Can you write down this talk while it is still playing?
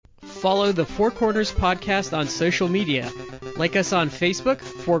Follow the 4Corners Podcast on social media. Like us on Facebook,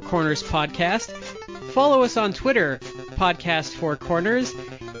 4Corners Podcast. Follow us on Twitter, Podcast 4Corners.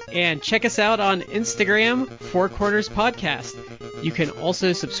 And check us out on Instagram, 4Corners Podcast. You can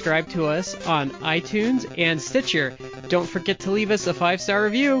also subscribe to us on iTunes and Stitcher. Don't forget to leave us a 5-star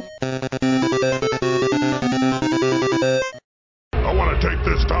review. I want to take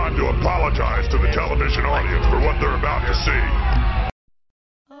this time to apologize to the television audience for what they're about to see.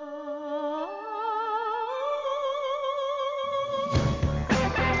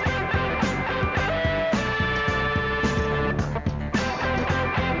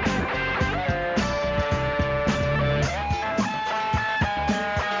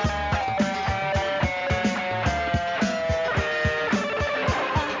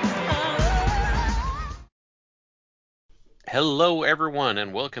 Hello, everyone,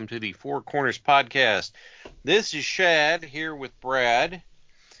 and welcome to the Four Corners Podcast. This is Shad here with Brad.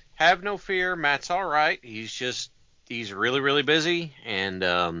 Have no fear, Matt's all right. He's really, really busy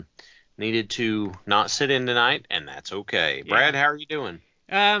and needed to not sit in tonight, and that's okay. Brad, how are you doing?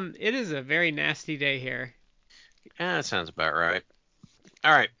 It is a very nasty day here. Yeah, that sounds about right.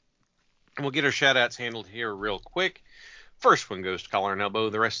 All right, we'll get our shout-outs handled here real quick. First one goes to Collar and Elbow,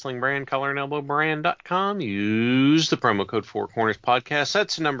 the wrestling brand, collarandelbowbrand.com. Use the promo code 4Corners Podcast.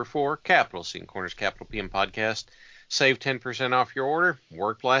 That's the number 4, capital C, Corners, capital PM Podcast. Save 10% off your order.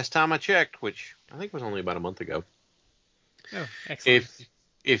 Worked last time I checked, which I think was only about a month ago. Oh, excellent.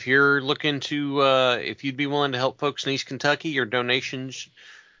 If you're looking to, if you'd be willing to help folks in East Kentucky, your donations,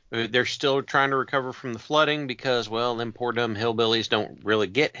 they're still trying to recover from the flooding because, well, them poor dumb hillbillies don't really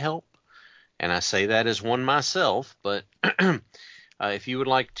get help. And I say that as one myself, but if you would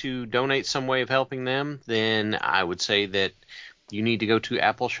like to donate some way of helping them, then I would say that you need to go to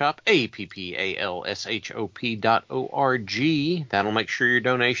Appleshop, APPALSHOP.org. That'll make sure your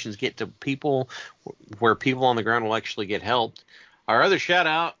donations get to people where people on the ground will actually get helped. Our other shout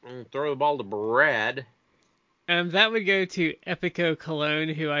out, I'll throw the ball to Brad. That would go to Epico Cologne,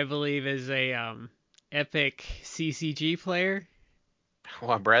 who I believe is a Epic CCG player.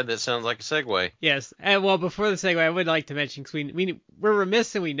 Wow, Brad, that sounds like a segue. Yes. Well, before the segue, I would like to mention, because we're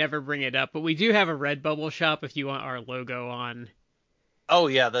remiss and we never bring it up, but we do have a Redbubble shop if you want our logo on. Oh,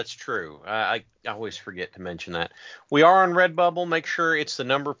 yeah, that's true. I always forget to mention that. We are on Redbubble. Make sure it's the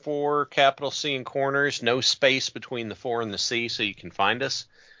number 4, capital C in Corners, no space between the 4 and the C, so you can find us.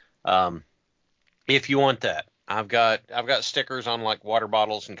 If you want that. I've got stickers on like water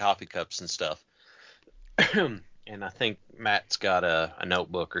bottles and coffee cups and stuff. And I think Matt's got a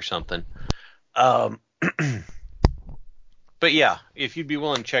notebook or something. But yeah, if you'd be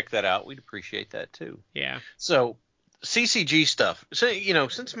willing to check that out, we'd appreciate that too. Yeah. So CCG stuff. So,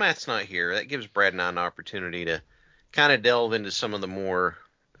 since Matt's not here, that gives Brad and I an opportunity to kind of delve into some of the more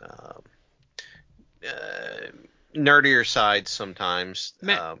nerdier sides sometimes.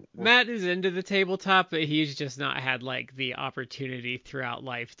 Matt is into the tabletop, but he's just not had like the opportunity throughout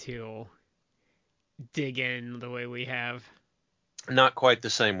life to dig in the way we have. Not quite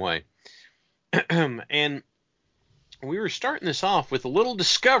the same way. And we were starting this off with a little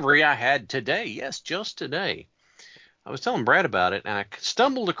discovery I had today. Yes, just today. I was telling Brad about it, and I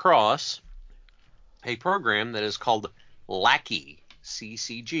stumbled across a program that is called Lackey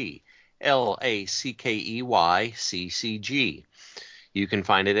CCG. Lackey CCG. You can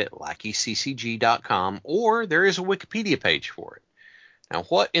find it at lackeyccg.com, or there is a Wikipedia page for it. Now,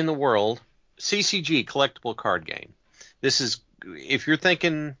 what in the world? CCG, collectible card game. This is, if you're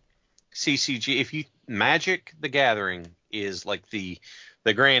thinking CCG, Magic the Gathering is like the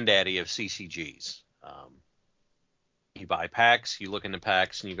granddaddy of CCGs. You buy packs, you look into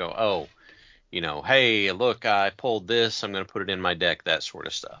packs, and you go, oh, hey, look, I pulled this, I'm going to put it in my deck, that sort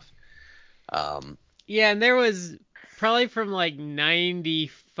of stuff. Yeah, and there was probably from like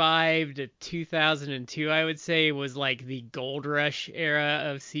 95 to 2002, I would say, was like the gold rush era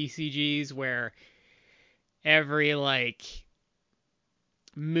of CCGs, where every like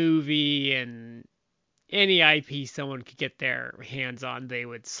movie and any IP someone could get their hands on, they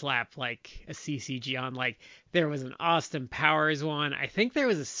would slap like a CCG on. Like there was an Austin Powers one. I think there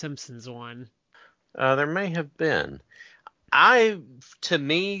was a Simpsons one. There may have been. To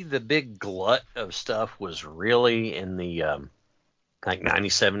me, the big glut of stuff was really in the like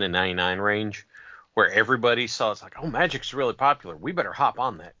 97 to 99 range, where everybody saw it's like, oh, Magic's really popular. We better hop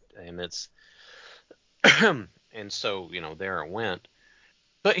on that. And it's and so, there it went.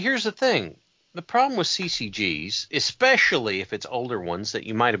 But here's the thing. The problem with CCGs, especially if it's older ones that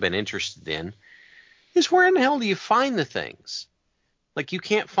you might have been interested in, is where in the hell do you find the things? Like, you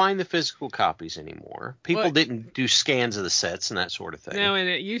can't find the physical copies anymore. People Well, didn't do scans of the sets and that sort of thing. no, and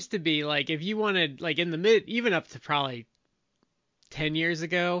it used to be like if you wanted like in the even up to probably 10 years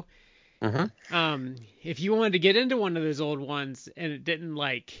ago, Mm-hmm. if you wanted to get into one of those old ones and it didn't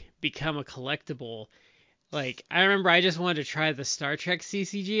like become a collectible, like I remember I just wanted to try the Star Trek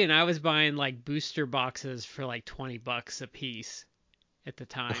CCG and I was buying like booster boxes for like $20 a piece at the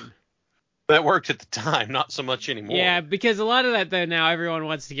time. That worked at the time, not so much Yeah, anymore. because a lot of that though now everyone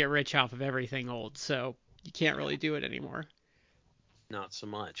wants to get rich off of everything old, so you can't really do it anymore. Not so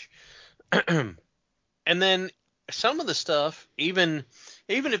much. And then some of the stuff, even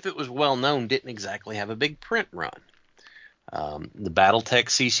if it was well known, didn't exactly have a big print run. The BattleTech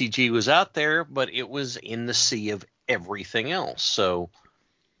CCG was out there, but it was in the sea of everything else, so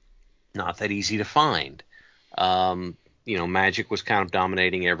not that easy to find. Magic was kind of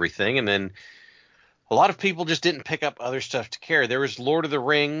dominating everything, and then a lot of people just didn't pick up other stuff to carry. There was Lord of the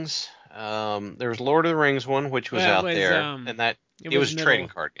Rings. There was Lord of the Rings one, which was Well, out there, and that it it was was a trading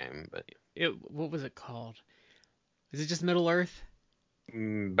middle. card game, but What was it called? Is it just Middle Earth?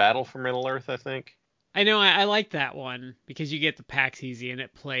 Battle for Middle Earth, I think. I know I like that one because you get the packs easy and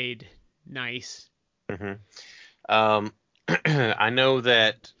it played nice. Hmm. Um, I know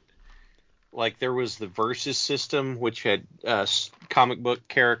that like there was the Versus system, which had comic book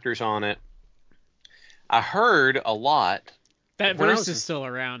characters on it. I heard a lot That when I verse was. is still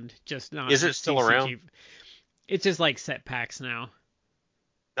around, just not Is in it the still around? CCG. It's just like set packs now.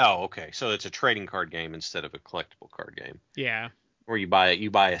 Oh, okay. So it's a trading card game instead of a collectible card game, Yeah, where you buy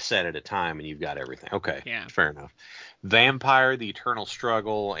a set at a time and you've got everything. Okay, yeah. fair enough. Vampire: The Eternal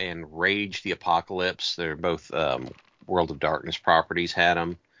Struggle and Rage: The Apocalypse. They're both World of Darkness properties. Had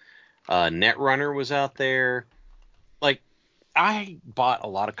them. Netrunner was out there. Like, I bought a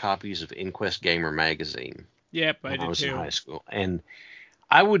lot of copies of Inquest Gamer magazine Yep, I when I did was in too. high school, and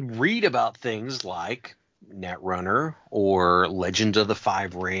I would read about things like Netrunner or Legends of the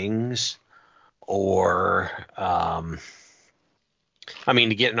Five Rings, or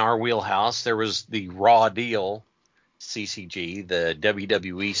to get in our wheelhouse, there was the Raw Deal CCG, the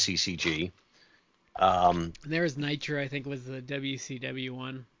WWE CCG. And there was Nitro, I think was the WCW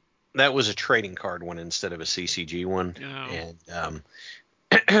one. That was a trading card one instead of a CCG one. Oh, And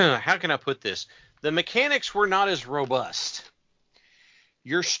how can I put this? The mechanics were not as robust.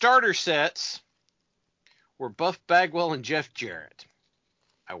 Your starter sets were Buff Bagwell and Jeff Jarrett.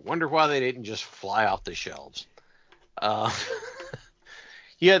 I wonder why they didn't just fly off the shelves. Uh,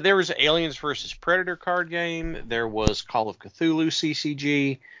 yeah, there was Aliens versus Predator card game. There was Call of Cthulhu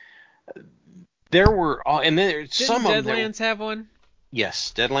CCG. There were, and then didn't some of them. Deadlands have one?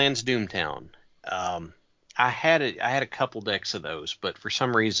 Yes, Deadlands Doomtown. Um, I had a couple decks of those, but for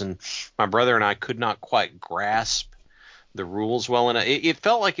some reason, my brother and I could not quite grasp the rules well enough. It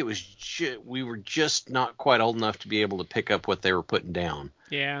felt like it was we were just not quite old enough to be able to pick up what they were putting down.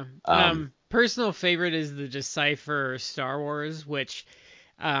 Yeah. Um, Personal favorite is the Decipher Star Wars, which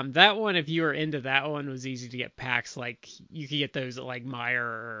that one, if you were into that one, was easy to get packs. Like you could get those at like Meyer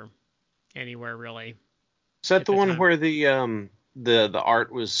or anywhere really is that at the the one time. where the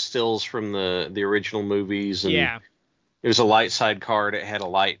art was stills from the original movies, and Yeah. it was a light side card. It had a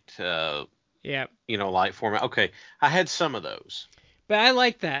light Yeah. light format. Okay, I had some of those. But I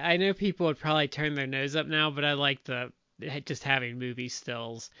like that. I know people would probably turn their nose up now, but I like the just having movie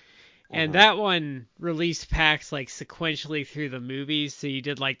stills. And Hmm. that one released packs like sequentially through the movies. So you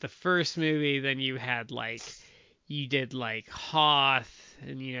did like the first movie, then you did like Hoth,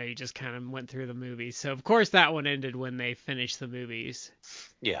 and you just kind of went through the movies. So of course that one ended when they finished the movies.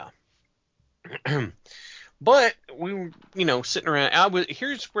 Yeah. But we were, sitting around.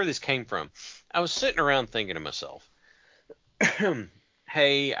 Here's where this came from. I was sitting around thinking to myself,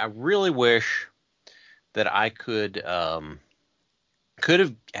 "Hey, I really wish that I could have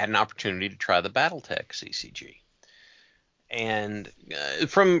had an opportunity to try the BattleTech CCG." And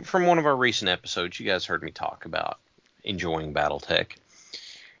from one of our recent episodes, you guys heard me talk about enjoying BattleTech.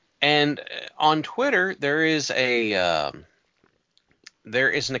 And on Twitter, there is an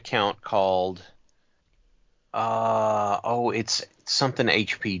account called it's something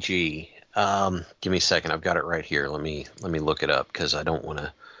HPG. Give me a second. I've got it right here. Let me look it up because I don't want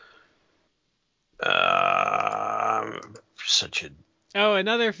to. Such a. Oh,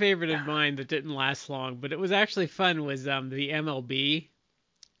 another favorite of mine that didn't last long, but it was actually fun was the MLB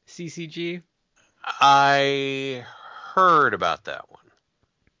CCG. I heard about that one.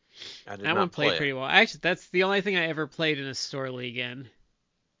 I did That one not played play it. pretty well. Actually, that's the only thing I ever played in a store league in.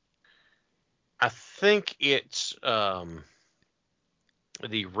 I think it's the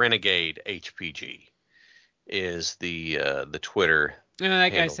Renegade HPG is the Twitter That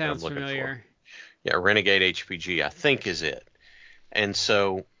guy handle that I'm sounds looking for. familiar. Yeah, Renegade HPG, I think is it. And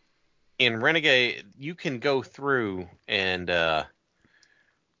so in Renegade, you can go through and I'm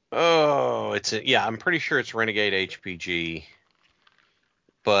pretty sure it's Renegade HPG,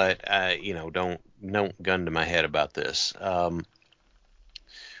 but don't gun to my head about this.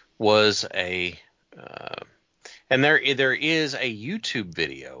 Was a and there is a YouTube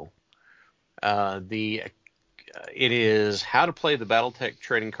video. It is how to play the BattleTech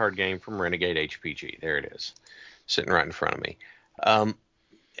trading card game from Renegade HPG. There it is, sitting right in front of me.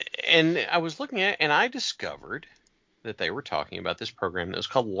 And I was looking at it, and I discovered that they were talking about this program that was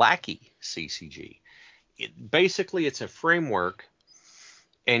called Lackey CCG. Basically, it's a framework,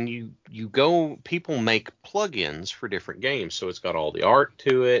 and people make plugins for different games. So it's got all the art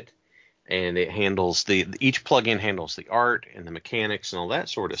to it, and it handles each plugin handles the art and the mechanics and all that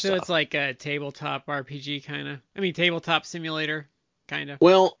sort of So stuff. it's like a tabletop RPG kind of. I mean, tabletop simulator kind of.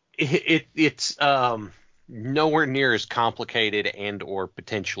 Well, it's nowhere near as complicated and or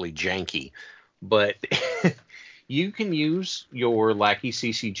potentially janky, but you can use your Lackey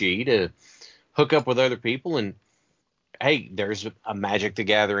CCG to hook up with other people, and hey, there's a Magic the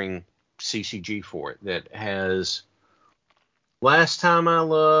Gathering CCG for it that has. Last time I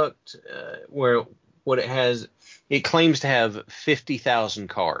looked, it claims to have 50,000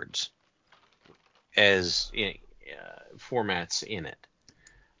 cards as formats in it.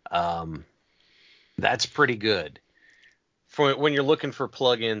 That's pretty good. For when you're looking for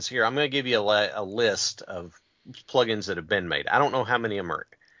plugins here, I'm going to give you a list of plugins that have been made. I don't know how many of them are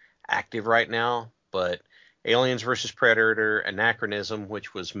active right now, but Aliens vs. Predator, Anachronism,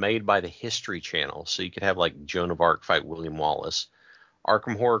 which was made by the History Channel, so you could have like Joan of Arc fight William Wallace.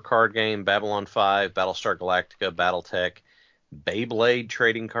 Arkham Horror card game, Babylon 5, Battlestar Galactica, Battletech, Beyblade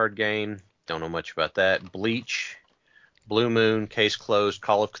trading card game, don't know much about that. Bleach, Blue Moon, Case Closed,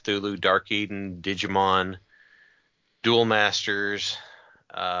 Call of Cthulhu, Dark Eden, Digimon, Duel Masters.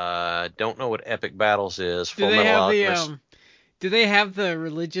 Don't know what Epic Battles is. Do Full they Metal have Alchemist. Do they have the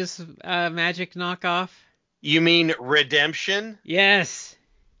religious Magic knockoff? You mean Redemption? Yes.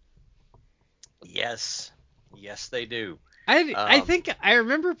 Yes, they do. I think I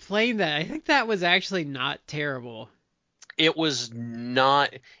remember playing that. I think that was actually not terrible. It was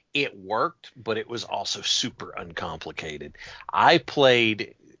not. It worked, but it was also super uncomplicated. I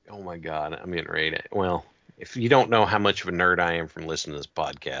played. Oh my god, I'm getting ready to. Well, if you don't know how much of a nerd I am from listening to this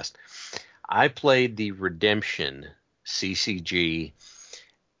podcast, I played the Redemption CCG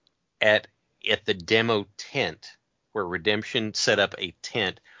at the demo tent where Redemption set up a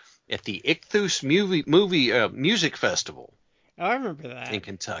tent at the Ichthus music festival Oh, I remember that. in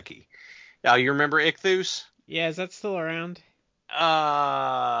Kentucky. Now, you remember Ichthus? Yeah, is that still around?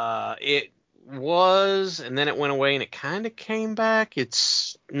 It was, and then it went away, and it kind of came back.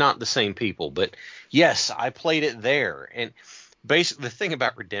 It's not the same people, but yes, I played it there. And basically, the thing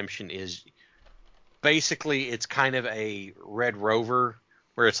about Redemption is, basically, it's kind of a Red Rover,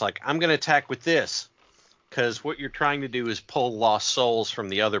 where it's like, I'm going to attack with this, because what you're trying to do is pull lost souls from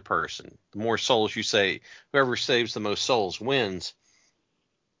the other person. The more souls you say, whoever saves the most souls wins.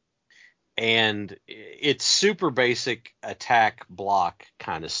 And it's super basic attack block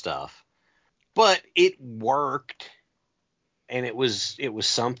kind of stuff, but it worked, and it was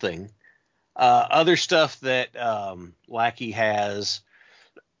something. Other stuff that Lackey has,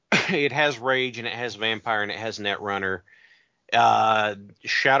 it has Rage, and it has Vampire, and it has Netrunner. Shadowrun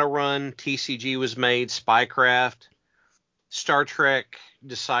TCG was made, Spycraft, Star Trek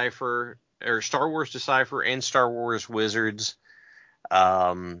Decipher, or Star Wars Decipher, and Star Wars Wizards.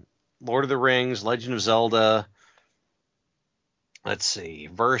 Lord of the Rings, Legend of Zelda, let's see,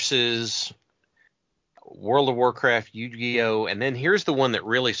 Versus, World of Warcraft, Yu-Gi-Oh, and then here's the one that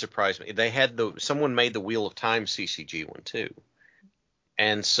really surprised me. They had someone made the Wheel of Time CCG one too.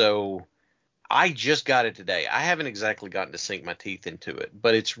 And so I just got it today. I haven't exactly gotten to sink my teeth into it,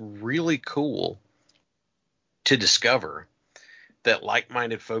 but it's really cool to discover that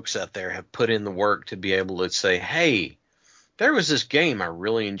like-minded folks out there have put in the work to be able to say, hey, there was this game I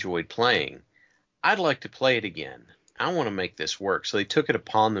really enjoyed playing. I'd like to play it again. I want to make this work. So they took it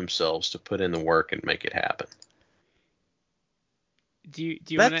upon themselves to put in the work and make it happen. Do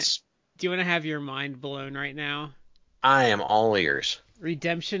you want to have your mind blown right now? I am all ears.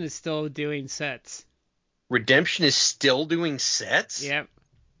 Redemption is still doing sets. Redemption is still doing sets? Yep.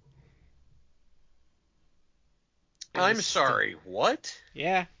 I'm sorry, what?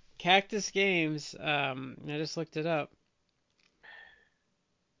 Yeah, Cactus Games. I just looked it up.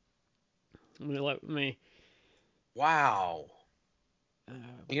 Let me. Wow.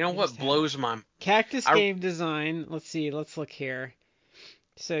 You know what blows my... Cactus Game Design. Let's see. Let's look here.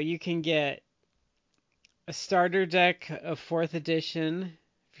 So you can get a starter deck of 4th edition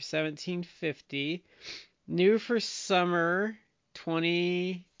for $17.50. New for summer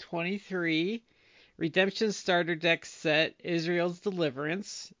 2023. Redemption starter deck set, Israel's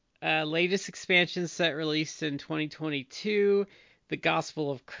Deliverance. Latest expansion set released in 2022, The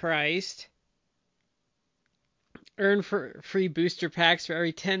Gospel of Christ. Earn free booster packs for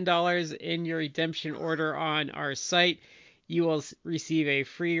every $10 in your redemption order on our site. You will receive a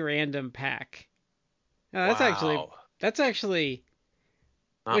free random pack. Now, Wow. that's actually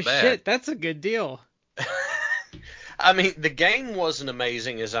Not bad. shit, that's a good deal. I mean, the game wasn't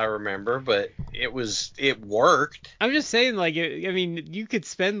amazing as I remember, but it worked. I'm just saying, like, I mean, you could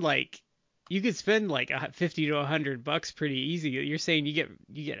spend like 50 to $100 pretty easy. You're saying you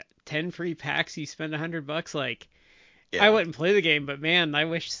get 10 free packs, you spend $100, like, Yeah. I wouldn't play the game, but man, I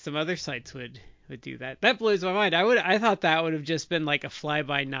wish some other sites would do that. That blows my mind. I thought that would have just been like a fly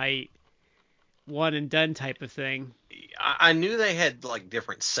by night, one and done type of thing. I knew they had like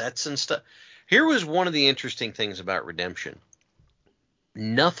different sets and stuff. Here was one of the interesting things about Redemption.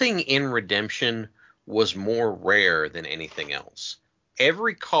 Nothing in Redemption was more rare than anything else.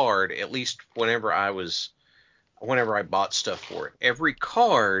 Every card, at least whenever I bought stuff for it, every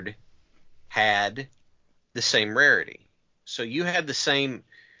card had the same rarity. So you had the same,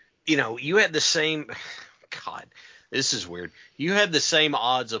 God, this is weird. You had the same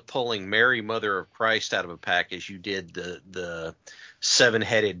odds of pulling Mary, Mother of Christ out of a pack as you did the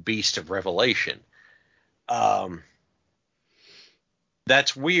seven-headed beast of Revelation.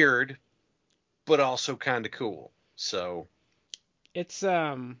 That's weird, but also kind of cool. So It's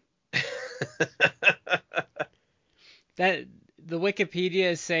that the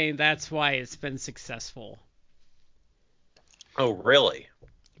Wikipedia is saying that's why it's been successful. Oh, really?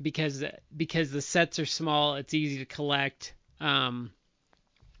 Because the sets are small, it's easy to collect.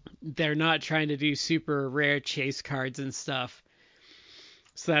 They're not trying to do super rare chase cards and stuff.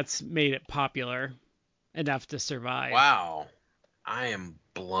 So that's made it popular enough to survive. Wow. I am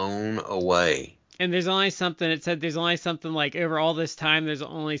blown away. And there's only something like over all this time, there's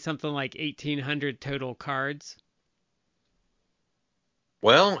only something like 1,800 total cards.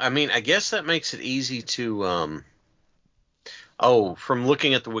 Well, I mean, I guess that makes it easy to from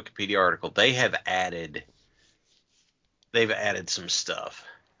looking at the Wikipedia article, they've added some stuff.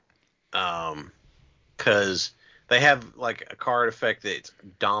 Cuz they have like a card effect that's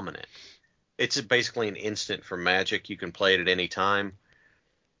dominant. It's basically an instant from Magic. You can play it at any time.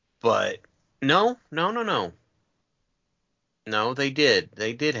 But no. No, they did.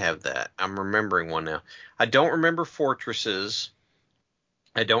 They did have that. I'm remembering one now. I don't remember fortresses.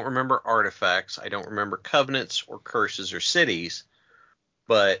 I don't remember artifacts. I don't remember covenants or curses or cities.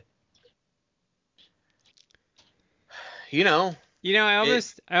 But I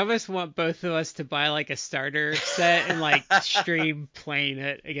almost want both of us to buy like a starter set and like stream playing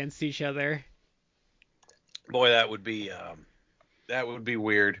it against each other. Boy, that would be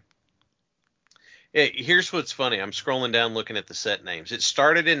weird. Here's what's funny. I'm scrolling down looking at the set names. It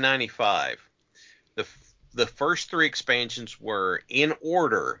started in 95. The first 3 expansions were in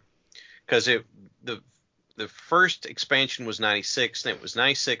order because the first expansion was 96, and it was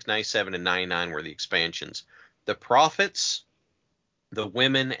 96, 97, and 99 were the expansions. The Prophets, the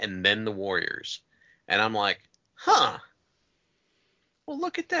Women, and then the Warriors. And I'm like, huh. Well,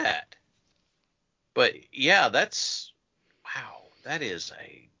 look at that. But yeah, wow. That is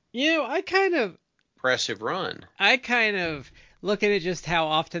a impressive run. I kind of looking at just how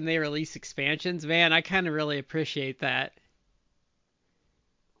often they release expansions, man, I kind of really appreciate that.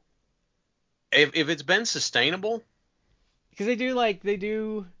 If it's been sustainable, because they do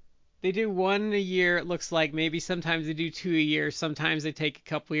one a year. It looks like maybe sometimes they do 2 a year. Sometimes they take a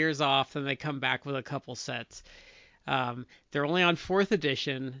couple years off and they come back with a couple sets. They're only on 4th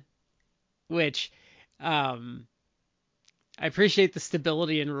edition, which I appreciate the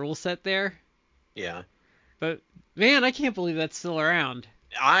stability and rule set there. Yeah. But man, I can't believe that's still around.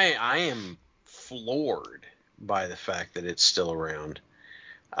 I am floored by the fact that it's still around.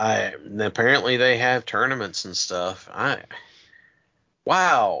 Apparently they have tournaments and stuff.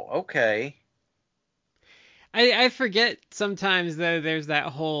 Wow, okay. I forget sometimes though there's that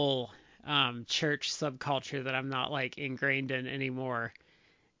whole church subculture that I'm not like ingrained in anymore.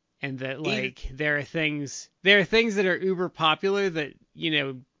 And that like there are things that are uber popular that,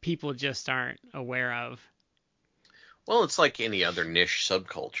 people just aren't aware of. Well, it's like any other niche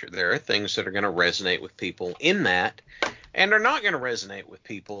subculture. There are things that are going to resonate with people in that and are not going to resonate with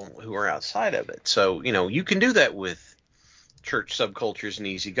people who are outside of it. So, you can do that with church subcultures and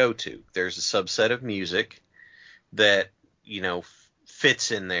easy go-to. There's a subset of music that,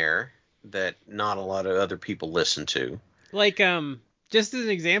 fits in there that not a lot of other people listen to. Like, just as an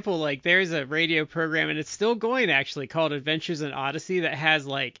example, like there's a radio program, and it's still going actually, called Adventures in Odyssey, that has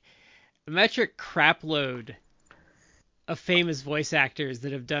like a metric crapload of famous voice actors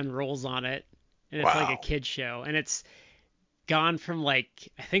that have done roles on it, and it's like a Wow. kid show, and it's gone from like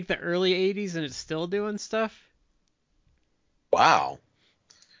I think the early 80s, and it's still doing stuff. Wow.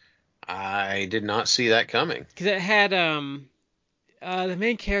 I did not see that coming. Because it had the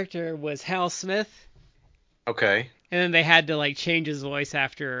main character was Hal Smith, Okay. and then they had to like change his voice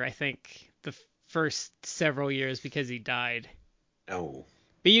after I think the first several years because he died. Oh,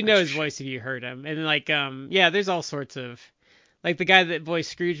 But you know that's a his shame. voice if you heard him. And like yeah, there's all sorts of like the guy that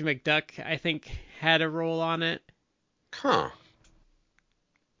voiced Scrooge McDuck, I think had a role on it. Huh.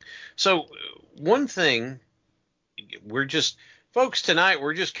 So one thing, we're just folks tonight,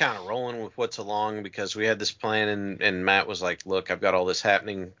 we're just kind of rolling with what's along because we had this plan, and Matt was like, look, I've got all this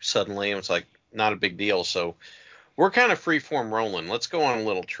happening suddenly, and it's like not a big deal. So we're kind of free form rolling. Let's go on a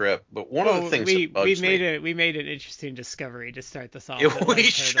little trip. But one of the Well, things that we bugs me, made an interesting discovery to start this off. It we was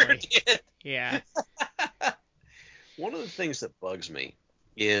sure totally. did. Yeah. One of the things that bugs me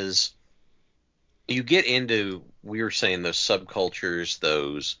is you get into, we were saying, those subcultures,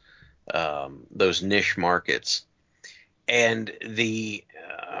 those niche markets, and the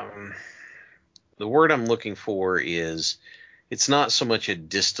word I'm looking for is, it's not so much a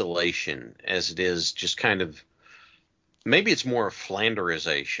distillation as it is just kind of, maybe it's more a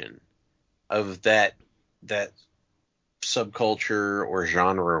Flanderization of that subculture or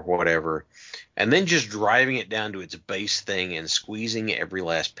genre or whatever, and then just driving it down to its base thing and squeezing every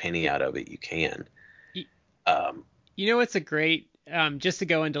last penny out of it you can. Y- Um, You know, it's a great just to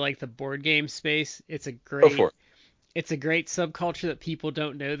go into like the board game space. Go for it. It's a great subculture that people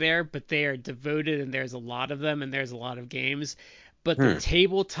don't know there, but they are devoted, and there's a lot of them, and there's a lot of games. But the Hmm.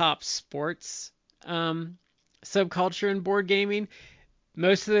 tabletop sports subculture in board gaming,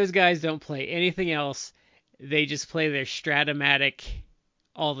 most of those guys don't play anything else. They just play their Stratomatic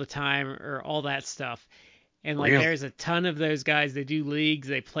all the time or all that stuff. And like Really? there's a ton of those guys. They do leagues,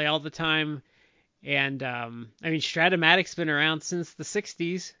 they play all the time. And I mean, Stratomatic's been around since the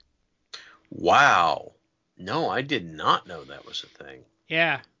 60s. Wow. No, I did not know that was a thing.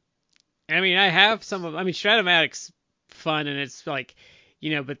 Yeah. I mean, I have some of. I mean, Stratomatic's fun, and it's like,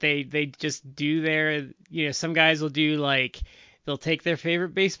 but they just do their. Some guys will do like they'll take their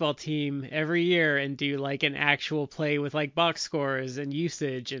favorite baseball team every year and do like an actual play with like box scores and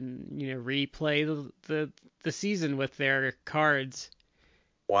usage, and replay the season with their cards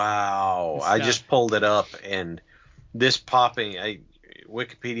Wow. and I stuff. just pulled it up, and this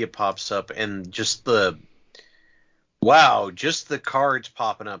Wikipedia pops up, and just the cards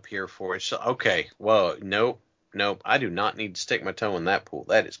popping up here for it. So, okay. Whoa. Nope. Nope. I do not need to stick my toe in that pool.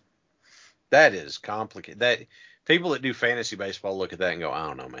 That is complicated. That people that do fantasy baseball look at that and go, I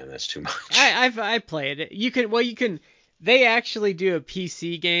don't know, man, that's too much. I played it. You can. They actually do a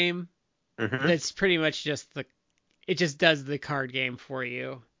PC game Hmm. that's pretty much just it just does the card game for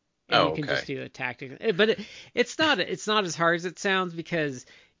you, and you Oh, can okay. just do the tactics. But it's not as hard as it sounds, because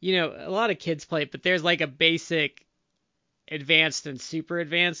a lot of kids play it, but there's like a basic, advanced, and super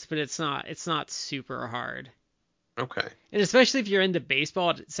advanced, but it's not super hard. Okay. And especially if you're into baseball,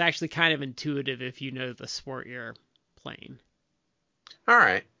 it's actually kind of intuitive if you know the sport you're playing. All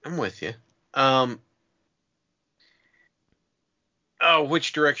right. I'm with you. Um, Oh,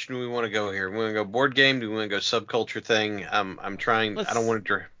 which direction do we want to go here? We want to go board game? Do we want to go subculture thing? I'm trying. I don't Let's want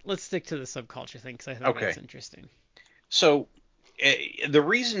to. let's stick to the subculture thing because I think that's Okay. interesting. So, the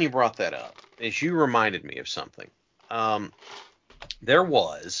reason you brought that up is you reminded me of something. Um, there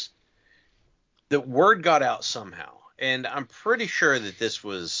was the word got out somehow, and I'm pretty sure that this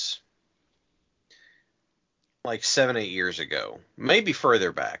was like 7, 8 years ago, maybe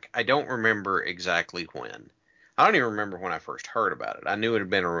further back. I don't remember exactly when. I don't even remember when I first heard about it. I knew it had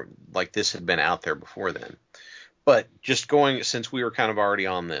been like this had been out there before then. But just going, since we were kind of already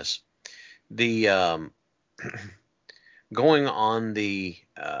on this, the going on the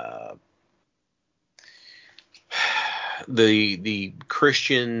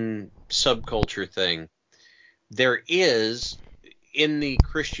Christian subculture thing, there is, in the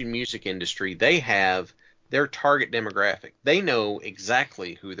Christian music industry, they have their target demographic. They know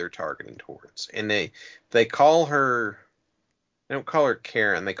exactly who they're targeting towards, and they call her. They don't call her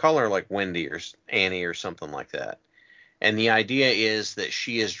Karen. They call her like Wendy or Annie or something like that. And the idea is that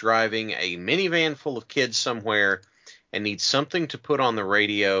she is driving a minivan full of kids somewhere and needs something to put on the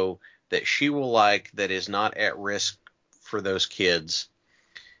radio that she will like, that is not at risk for those kids.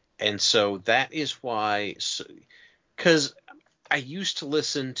 And so that is why, because I used to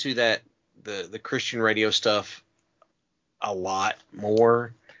listen to the Christian radio stuff a lot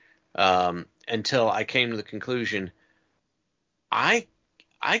more, until I came to the conclusion I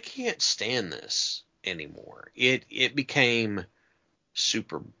can't stand this anymore. It became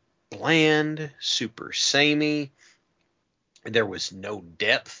super bland, super samey. There was no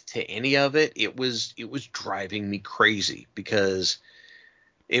depth to any of it. It was driving me crazy because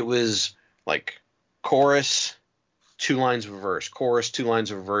it was like chorus, 2 lines of a verse, chorus, 2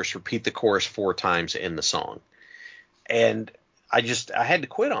 lines of a verse, repeat the chorus 4 times in the song. And I had to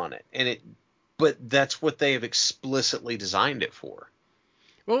quit on it. But that's what they have explicitly designed it for.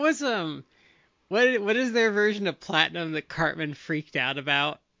 What was what is their version of Platinum that Cartman freaked out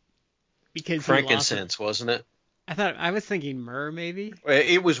about because he lost it? Frankincense, wasn't it? I was thinking Myrrh maybe.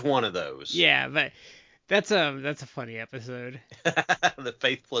 It was one of those. Yeah, but that's a funny episode. The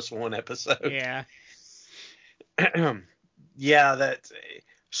Faith Plus One episode. Yeah. Yeah, that's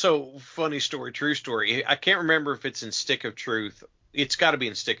so funny story, true story. I can't remember if it's in Stick of Truth. It's got to be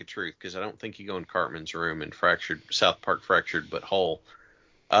in Stick of Truth because I don't think you go in Cartman's room in South Park Fractured but Whole.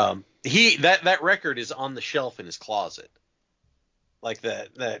 That record is on the shelf in his closet. Like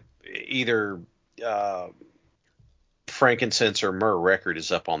that either Frankincense or Myrrh record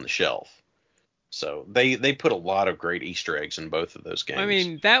is up on the shelf. So they put a lot of great Easter eggs in both of those games. I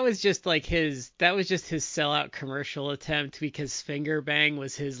mean, that was just his sellout commercial attempt because Finger Bang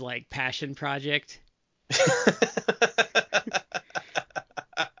was his like passion project.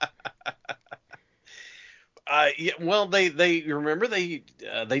 Yeah, well, they remember they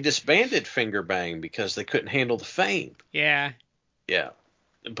disbanded Finger Bang because they couldn't handle the fame. Yeah. Yeah,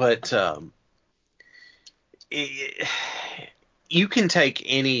 but you can take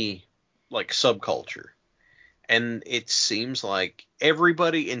any like subculture, and it seems like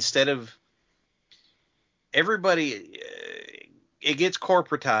everybody it gets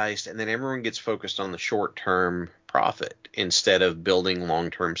corporatized, and then everyone gets focused on the short-term profit instead of building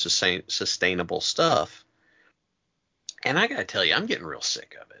long-term sustainable stuff. And I gotta tell you, I'm getting real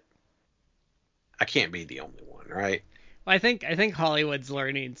sick of it. I can't be the only one, right? Well, I think Hollywood's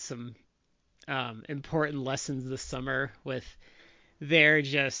learning some important lessons this summer with their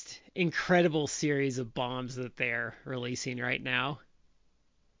just incredible series of bombs that they're releasing right now.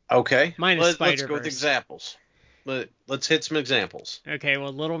 Okay, Minus let's go with Spider-Verse. examples. Let's hit some examples. Okay,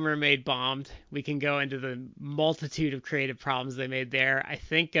 well, Little Mermaid bombed. We can go into the multitude of creative problems they made there. I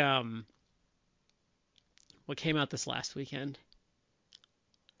think what came out this last weekend?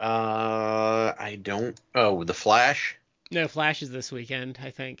 I don't. Oh, The Flash. No, Flash is this weekend,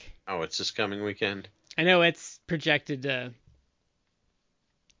 I think. Oh, it's this coming weekend. I know it's projected to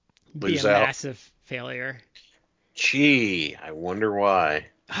be Lose a out. massive failure. Gee, I wonder why.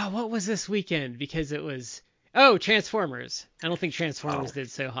 Oh, what was this weekend? Because it was Transformers. I don't think Transformers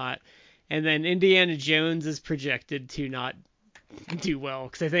did so hot. And then Indiana Jones is projected to not do well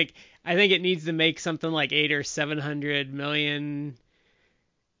because I think it needs to make something like 800 or 700 million.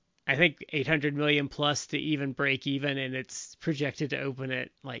 I think 800 million plus to even break even, and it's projected to open at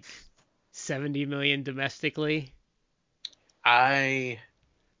like 70 million domestically. I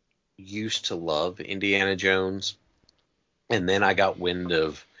used to love Indiana Jones, and then I got wind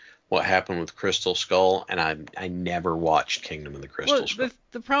of what happened with Crystal Skull, and I never watched Kingdom of the Crystal Skull.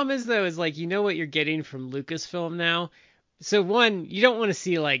 The problem is though is like you know what you're getting from Lucasfilm now. So one, you don't want to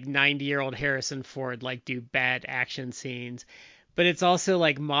see like 90-year-old Harrison Ford like do bad action scenes, but it's also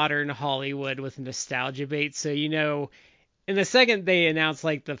like modern Hollywood with nostalgia bait. So you know, in the second they announce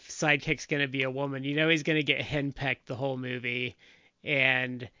like the sidekick's gonna be a woman, you know he's gonna get henpecked the whole movie,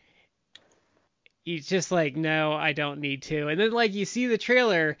 and he's just like, no, I don't need to. And then like you see the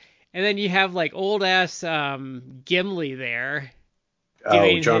trailer, and then you have like old ass Gimli there.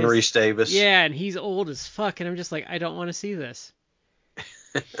 Oh, John Rhys Davis. Yeah, and he's old as fuck, and I'm just like, I don't want to see this.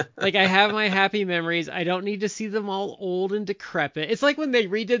 Like, I have my happy memories. I don't need to see them all old and decrepit. It's like when they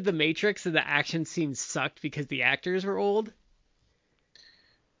redid The Matrix and the action scenes sucked because the actors were old.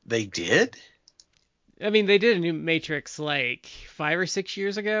 They did? I mean, they did a new Matrix like 5 or 6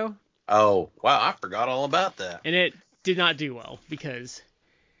 years ago. Oh, wow, I forgot all about that. And it did not do well because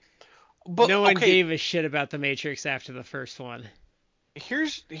no one gave a shit about The Matrix after the first one.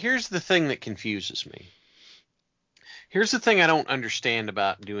 Here's the thing that confuses me. Here's the thing I don't understand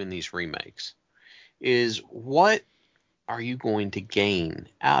about doing these remakes is what are you going to gain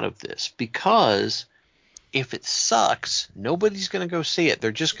out of this? Because if it sucks, nobody's going to go see it.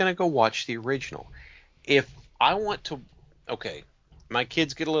 They're just going to go watch the original. If I want to, okay, my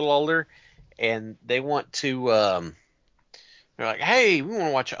kids get a little older and they want to, they're like, hey, we want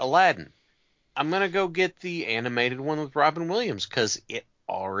to watch Aladdin. I'm going to go get the animated one with Robin Williams because it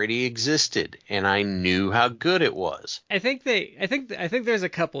already existed and I knew how good it was. I think there's a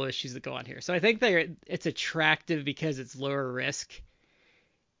couple issues that go on here. So I think it's attractive because it's lower risk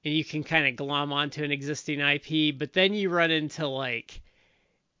and you can kind of glom onto an existing IP, but then you run into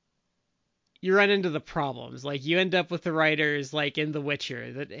the problems. Like you end up with the writers like in The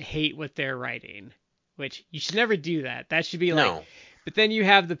Witcher that hate what they're writing, which you should never do that. That should be like, No, but then you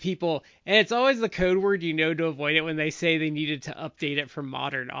have the people, and it's always the code word you know to avoid it when they say they needed to update it for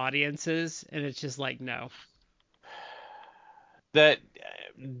modern audiences, and it's just like no. that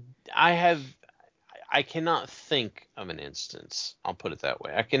I have I cannot think of an instance. I'll put it that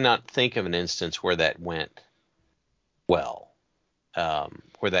way. I cannot think of an instance where that went well,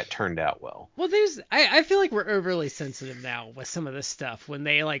 where that turned out well. Well, I feel like we're overly sensitive now with some of this stuff when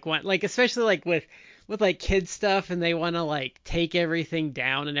they like want like especially like with like kids stuff and they want to like take everything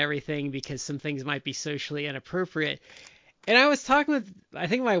down and everything because some things might be socially inappropriate. And I was talking with I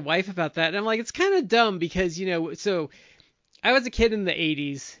think my wife about that and I'm like it's kind of dumb because so I was a kid in the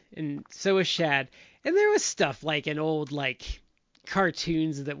 80s and so was Shad and there was stuff like an old like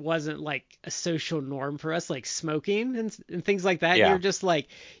cartoons that wasn't like a social norm for us, like smoking and things like that. And you're Yeah. just like,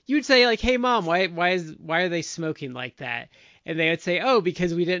 you'd say like, "Hey mom, why are they smoking like that?" And they would say, "Oh,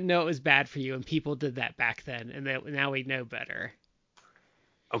 because we didn't know it was bad for you, and people did that back then, and now we know better."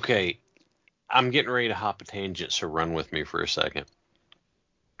 Okay, I'm getting ready to hop a tangent, so run with me for a second.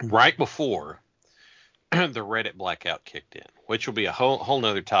 Right before the Reddit blackout kicked in, which will be a whole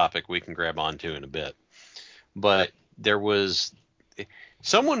nother topic we can grab onto in a bit. But there was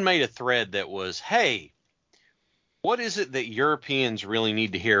someone made a thread that was, hey, what is it that Europeans really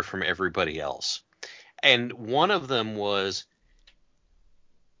need to hear from everybody else? And one of them was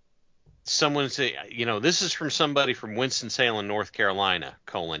someone say, this is from somebody from Winston-Salem, North Carolina,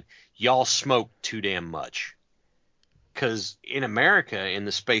 y'all smoke too damn much. Because in America, in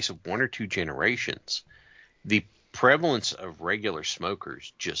the space of 1 or 2 generations, the prevalence of regular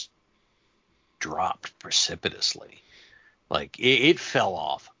smokers just dropped precipitously. Like it fell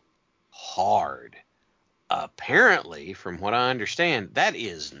off hard. Apparently, from what I understand, that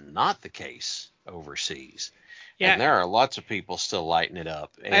is not the case overseas. And Yeah, there are lots of people still lighting it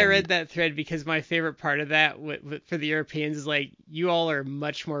up. I And read that thread because my favorite part of that for the Europeans is like, you all are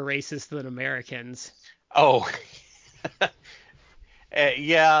much more racist than Americans. oh,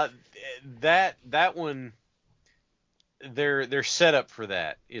 yeah, that one, their setup for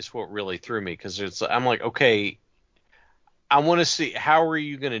that is what really threw me because I'm like, okay, I want to see how are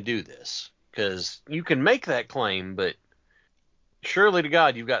you going to do this because you can make that claim, but surely to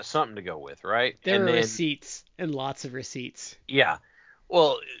God you've got something to go with, right? There And are then receipts and lots of receipts. yeah,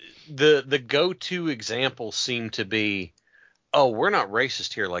 well, the go-to example seemed to be, oh, we're not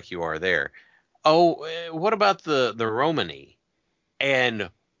racist here like you are there. Oh, what about the Romani? And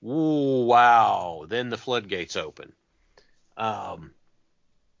wow, then the floodgates open. Um,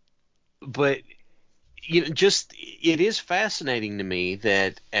 but just it is fascinating to me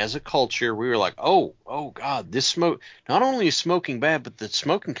that as a culture we were like, oh God, this smoke. Not only is smoking bad, but the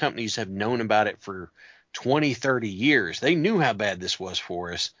smoking companies have known about it for 20, 30 years. They knew how bad this was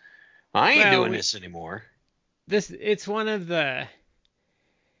for us. I ain't Well, doing this anymore. this it's one of the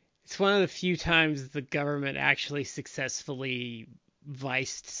few times the government actually successfully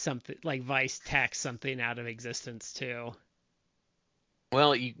vice tax something out of existence too.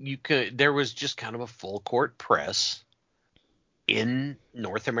 Well, you could. There was just kind of a full court press in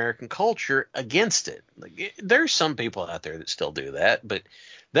North American culture against it. Like, there's some people out there that still do that, but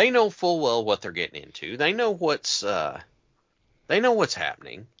they know full well what they're getting into. They know what's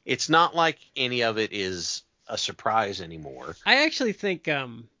happening. It's not like any of it is a surprise anymore. I actually think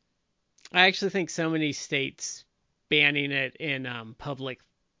so many states banning it in public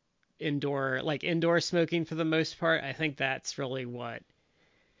indoor smoking for the most part. I think that's really what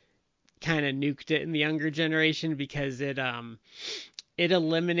kind of nuked it in the younger generation because it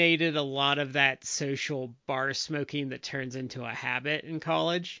eliminated a lot of that social bar smoking that turns into a habit in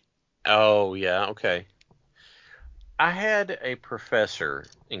college. Oh yeah, okay. I had a professor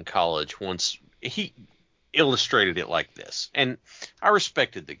in college once. He illustrated it like this, and I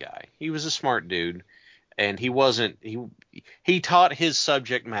respected the guy. He was a smart dude, and he taught his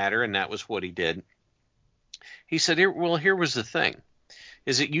subject matter, and that was what he did. He said, here was the thing: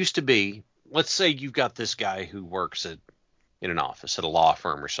 is it used to be, let's say you've got this guy who works in an office at a law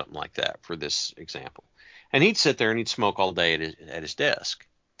firm or something like that, for this example, and he'd sit there and he'd smoke all day at his desk,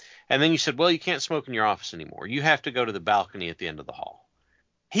 and then you said, well, you can't smoke in your office anymore. You have to go to the balcony at the end of the hall.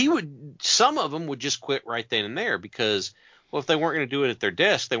 Some of them would just quit right then and there because Well, if they weren't going to do it at their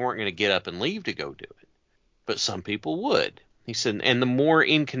desk, they weren't going to get up and leave to go do it. But some people would. He said, and the more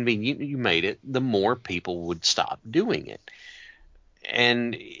inconvenient you made it, the more people would stop doing it.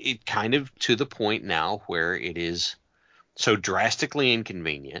 And it kind of to the point now where it is so drastically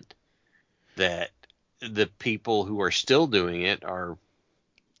inconvenient that the people who are still doing it are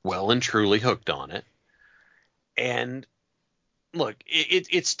well and truly hooked on it. And look,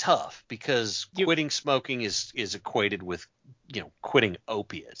 it's tough because quitting smoking is equated with, quitting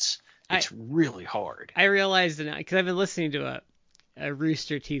opiates. It's really hard. I realized it because I've been listening to a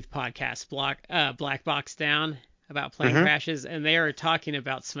Rooster Teeth podcast, Black Box Down, about plane crashes, and they are talking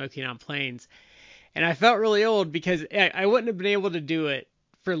about smoking on planes. And I felt really old because I wouldn't have been able to do it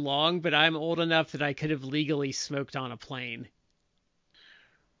for long, but I'm old enough that I could have legally smoked on a plane.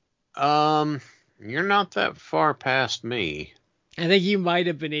 You're not that far past me. I think you might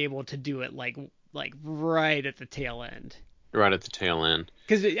have been able to do it like right at the tail end. Right at the tail end.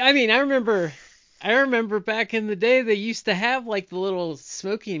 Because I mean, I remember back in the day they used to have like the little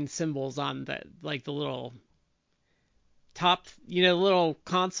smoking symbols on the little top, little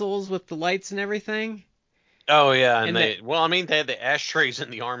consoles with the lights and everything. Oh yeah, and they had the ashtrays in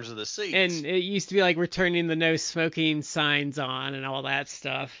the arms of the seats. And it used to be like returning the no smoking signs on and all that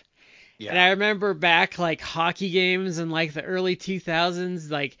stuff. Yeah. And I remember back like hockey games in like the early 2000s,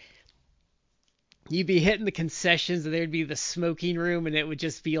 like you'd be hitting the concessions and there'd be the smoking room and it would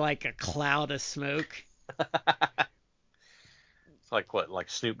just be like a cloud of smoke. It's like what, like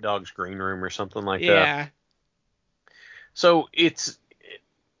Snoop Dogg's green room or something like that. Yeah. So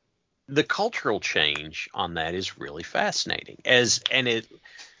the cultural change on that is really fascinating.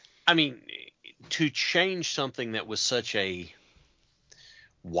 To change something that was such a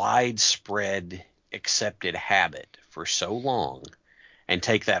widespread accepted habit for so long and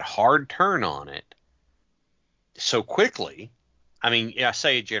take that hard turn on it so quickly. I mean, I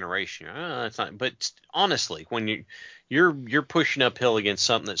say a generation, it's not, but honestly, when you're pushing uphill against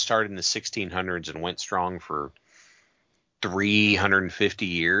something that started in the 1600s and went strong for 350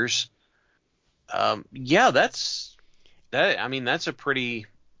 years, that's a pretty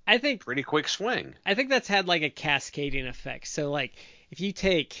quick swing. I think that's had like a cascading effect. So like if you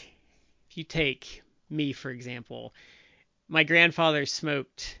take me for example, my grandfather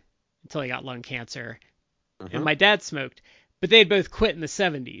smoked until he got lung cancer, and my dad smoked, but they had both quit in the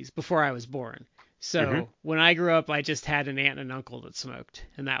 70s before I was born. So when I grew up, I just had an aunt and an uncle that smoked,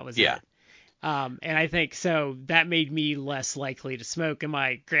 and that was it. And I think so that made me less likely to smoke, and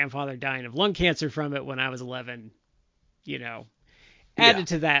my grandfather dying of lung cancer from it when I was 11, added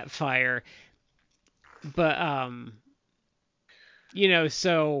to that fire. But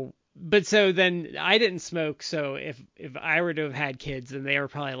so then I didn't smoke, so if I were to have had kids, then they were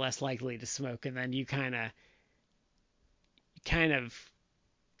probably less likely to smoke, and then you kind of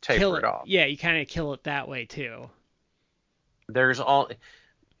taper it off. Yeah, you kind of kill it that way too. There's also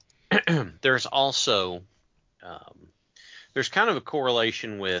there's kind of a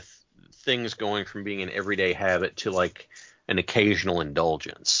correlation with things going from being an everyday habit to like an occasional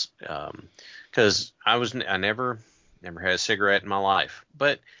indulgence. Because I never had a cigarette in my life,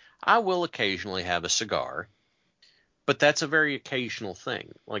 but I will occasionally have a cigar. But that's a very occasional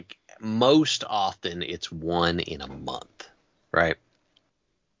thing. Like most often, it's one in a month, right?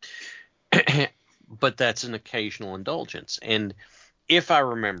 But that's an occasional indulgence. And if I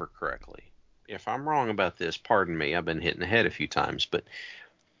remember correctly, if I'm wrong about this, pardon me, I've been hit in the head a few times, but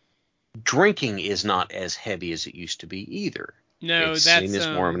drinking is not as heavy as it used to be either. No, it's that's seen as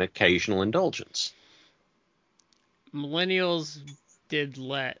more of an occasional indulgence. Millennials did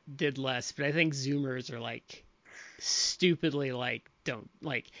less, but I think Zoomers are like stupidly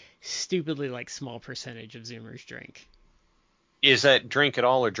small percentage of Zoomers drink. Is that drink at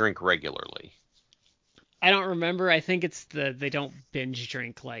all or drink regularly? I don't remember. I think it's they don't binge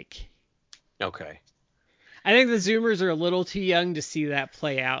drink like. Okay. I think the Zoomers are a little too young to see that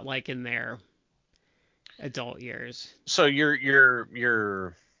play out like in their adult years. So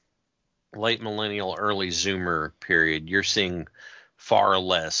your late millennial, early Zoomer period, you're seeing far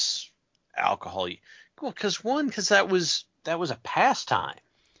less alcohol. Well, because that was a pastime,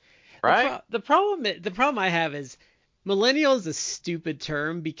 right? The problem I have is millennial is a stupid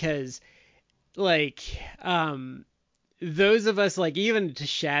term because like those of us like even to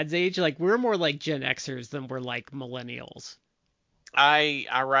Shad's age, like we're more like Gen Xers than we're like millennials. I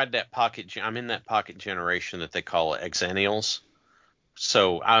ride that pocket. I'm in that pocket generation that they call Xennials.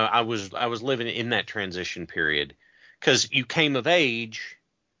 So I was living in that transition period because you came of age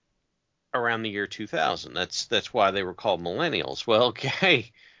around the year 2000. That's why they were called millennials. Well,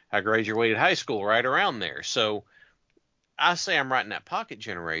 okay, I graduated high school right around there. So I say I'm right in that pocket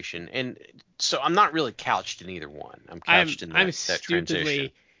generation, and so I'm not really couched in either one. I'm couched in that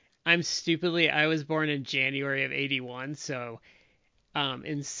transition. I'm stupidly. I was born in January of '81, so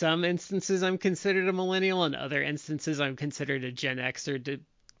in some instances I'm considered a millennial, in other instances I'm considered a Gen Xer,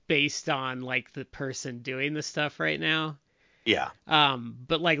 based on like the person doing the stuff right now. Yeah.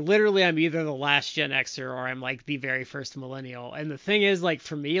 But like literally I'm either the last Gen Xer or I'm like the very first millennial. And the thing is, like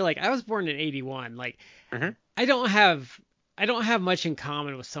for me, like I was born in '81. Like Mm-hmm. I don't have much in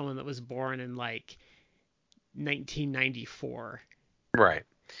common with someone that was born in like 1994. Right.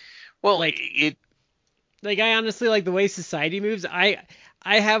 Well, Like I honestly, like the way society moves, I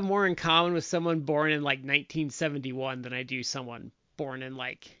have more in common with someone born in like 1971 than I do someone born in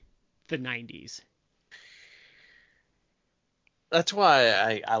like the 90s. that's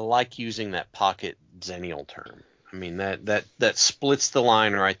why I like using that pocket zennial term. I mean, that splits the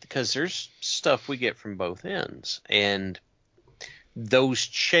line, right? Because there's stuff we get from both ends. And those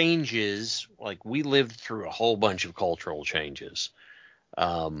changes, like we lived through a whole bunch of cultural changes.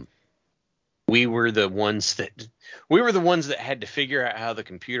 Um, we were the ones that had to figure out how the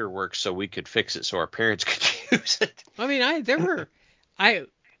computer works so we could fix it so our parents could use it. I mean, I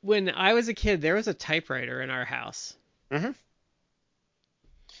when I was a kid, there was a typewriter in our house. Hmm.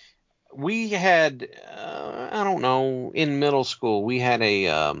 We had, I don't know, in middle school, we had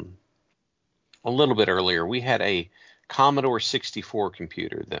a little bit earlier, we had a Commodore 64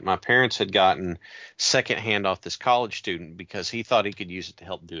 computer that my parents had gotten secondhand off this college student because he thought he could use it to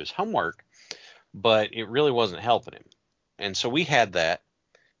help do his homework, but it really wasn't helping him. And so we had that.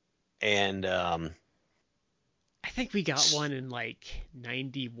 And I think we got one in like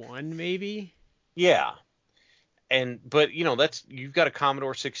 91 maybe. yeah. But that's, you've got a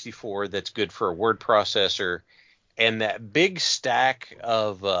Commodore 64 that's good for a word processor, and that big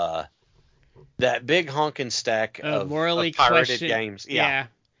honking stack Of of morally pirated question games. Yeah. Yeah,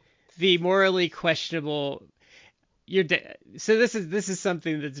 the morally questionable so this is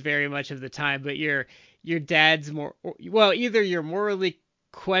something that's very much of the time, but your dad's more, well, either your morally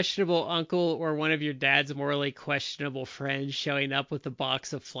questionable uncle or one of your dad's morally questionable friends showing up with a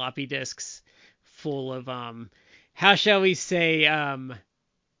box of floppy disks full of how shall we say,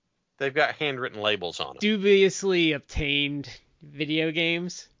 They've got handwritten labels on them. dubiously obtained video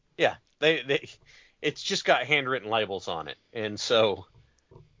games. Yeah. It's just got handwritten labels on it. And so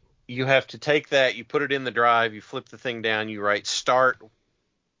you have to take that, you put it in the drive, you flip the thing down, you write start,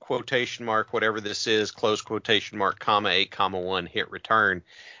 quotation mark, whatever this is, close quotation mark, comma 8, comma 1, hit return,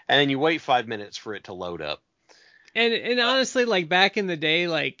 and then you wait 5 minutes for it to load up. And honestly, like back in the day,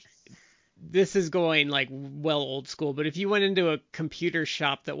 like this is going like well old school, but if you went into a computer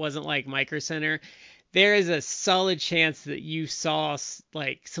shop that wasn't like Micro Center, there is a solid chance that you saw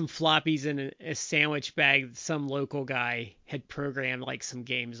like some floppies in a sandwich bag that some local guy had programmed like some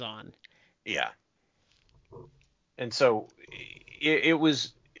games on. Yeah. And so it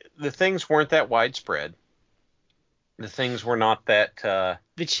was, the things weren't that widespread. The things were not that,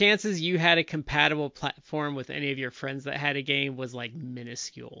 The chances you had a compatible platform with any of your friends that had a game was like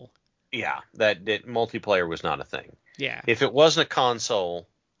minuscule. yeah, that multiplayer was not a thing. Yeah. If it wasn't a console,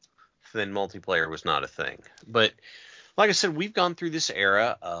 then multiplayer was not a thing. But like I said, we've gone through this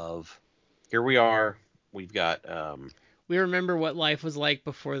era of, here we are, we've got, We remember what life was like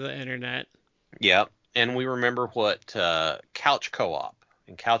before the internet. yeah, and we remember what couch co-op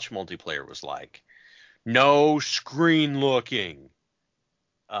and couch multiplayer was like. No screen looking.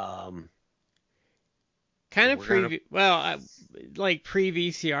 Um, Kind of we're gonna, like pre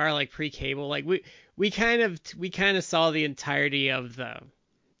VCR, like pre cable. Like we kind of saw the entirety of the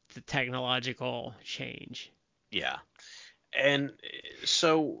technological change. yeah, and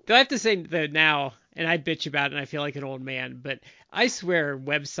so Though I have to say that now, and I bitch about it and I feel like an old man, but I swear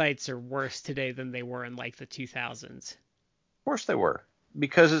websites are worse today than they were in like the 2000s. of course they were,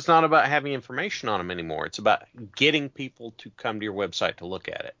 because it's not about having information on them anymore. It's about getting people to come to your website to look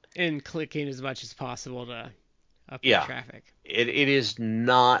at it. And clicking as much as possible to up your Yeah, traffic. it is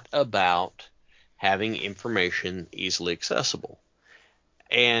not about having information easily accessible.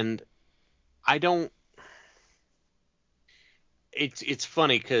 And I don't. It's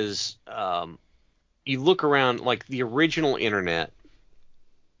funny because you look around, like the original internet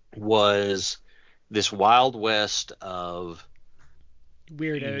was this wild west of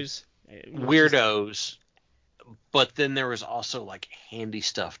Weirdos. weirdos, but then there was also like handy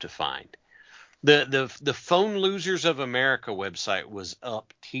stuff to find. The Phone Losers of America website was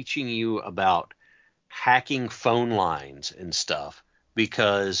up teaching you about hacking phone lines and stuff,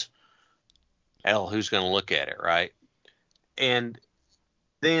 because hell, who's going to look at it, right? And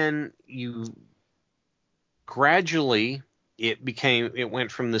then you gradually it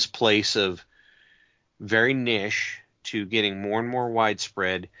went from this place of very niche to getting more and more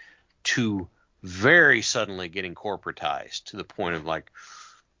widespread to very suddenly getting corporatized to the point of like,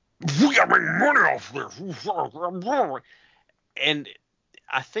 we gotta make money off this. And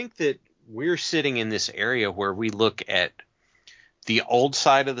I think that we're sitting in this area where we look at the old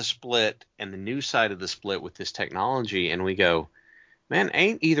side of the split and the new side of the split with this technology, and we go, man,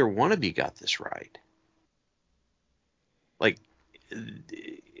 ain't either one of you got this right. Like,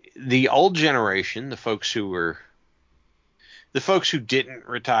 the old generation, the folks who didn't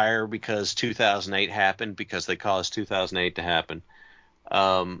retire because 2008 happened, because they caused 2008 to happen,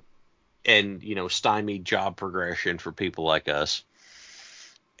 and, stymied job progression for people like us.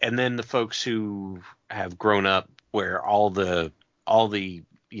 And then the folks who have grown up where all they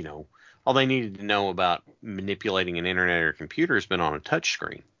needed to know about manipulating an internet or computer has been on a touch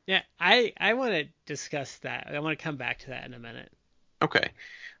screen. Yeah, I want to discuss that. I want to come back to that in a minute. Okay.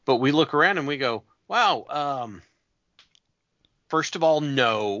 But we look around and we go, wow, first of all,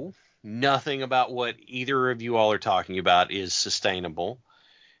 no, nothing about what either of you all are talking about is sustainable.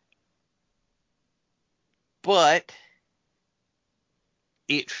 But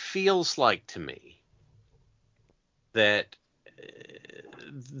it feels like to me that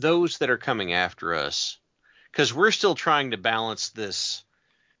those that are coming after us, because we're still trying to balance this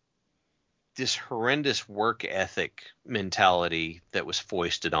horrendous work ethic mentality that was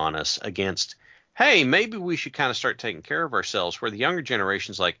foisted on us against, hey, maybe we should kind of start taking care of ourselves, where the younger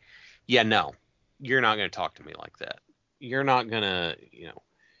generation's like, yeah, no, you're not going to talk to me like that. You're not going to,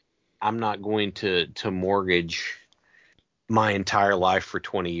 I'm not going to mortgage my entire life for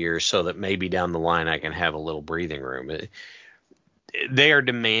 20 years so that maybe down the line I can have a little breathing room. They are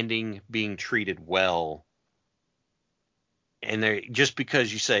demanding being treated well. And they just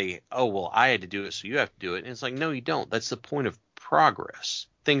because you say, oh, well, I had to do it, so you have to do it. And it's like, no, you don't. That's the point of progress.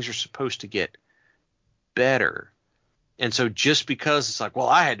 Things are supposed to get better. And so just because it's like, well,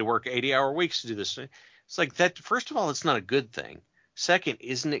 I had to work 80-hour weeks to do this. It's like that. First of all, it's not a good thing. Second,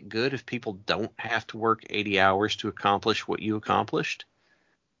 isn't it good if people don't have to work 80 hours to accomplish what you accomplished?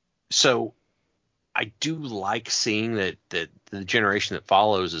 So I do like seeing that the generation that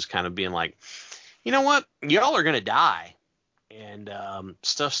follows is kind of being like, you know what? Y'all are going to die, and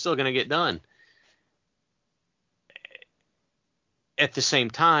stuff's still going to get done. At the same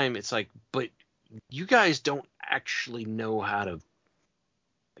time, it's like, but you guys don't actually know how to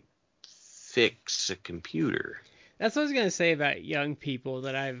fix a computer. That's what I was gonna say about young people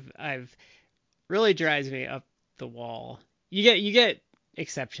that I've really drives me up the wall. You get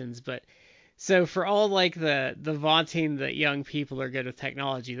exceptions, but so for all like the vaunting that young people are good with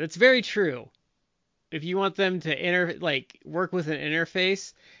technology, that's very true. If you want them to work with an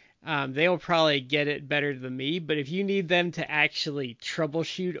interface, they will probably get it better than me. But if you need them to actually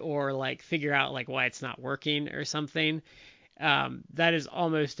troubleshoot or like figure out like why it's not working or something, that is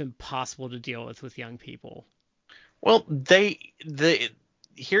almost impossible to deal with young people. Well,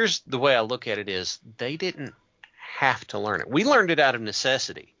 here's the way I look at it is they didn't have to learn it. We learned it out of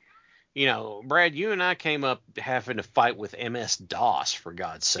necessity. Brad, you and I came up having to fight with MS-DOS, for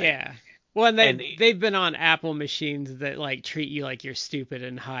God's sake. Yeah. Well, and they've been on Apple machines that like treat you like you're stupid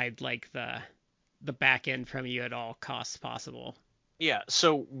and hide like the back end from you at all costs possible. Yeah,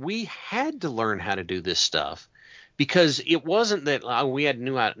 so we had to learn how to do this stuff because it wasn't that we had to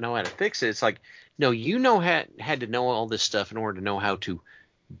know how to fix it. It's like, no, had to know all this stuff in order to know how to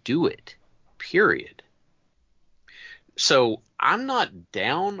do it, period. So I'm not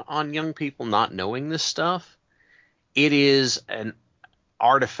down on young people not knowing this stuff. It is an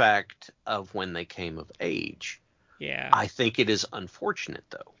artifact of when they came of age. Yeah. I think it is unfortunate,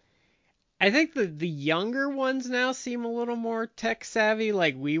 though. I think the younger ones now seem a little more tech savvy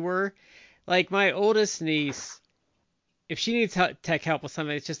like we were. Like my oldest niece, if she needs tech help with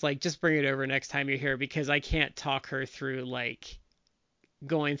something, it's just like, just bring it over next time you're here because I can't talk her through like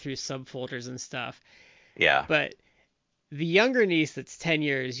going through subfolders and stuff. Yeah. But the younger niece that's 10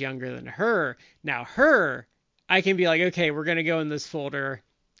 years younger than her, now I can be like, okay, we're going to go in this folder.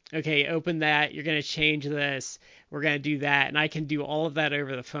 Okay, open that. You're going to change this. We're going to do that. And I can do all of that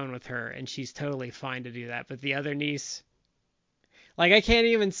over the phone with her, and she's totally fine to do that. But the other niece, like, I can't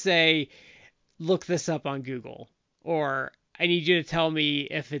even say, look this up on Google, or I need you to tell me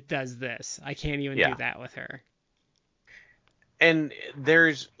if it does this. I can't even do that with her. And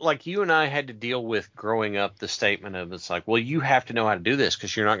there's, like, you and I had to deal with growing up the statement of, it's like, well, you have to know how to do this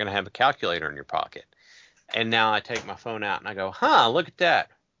because you're not going to have a calculator in your pocket. And now I take my phone out and I go, look at that.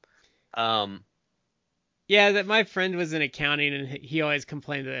 Yeah, that my friend was in accounting and he always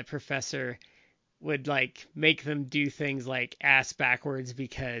complained that the professor would like make them do things like ass backwards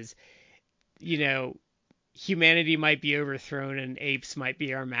because, you know, humanity might be overthrown and apes might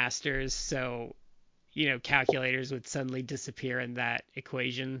be our masters. So, you know, calculators would suddenly disappear in that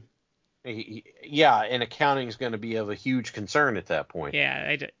equation. Yeah, and accounting is going to be of a huge concern at that point.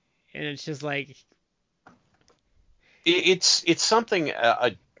 Yeah, and it's just like It's something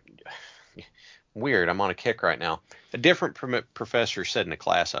weird. I'm on a kick right now. A different professor said in a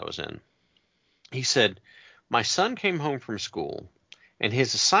class I was in. He said, "My son came home from school, and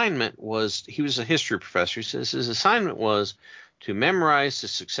his assignment was, he was a history professor. He says his assignment was to memorize the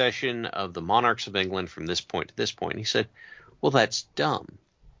succession of the monarchs of England from this point to this point." He said, "Well, that's dumb."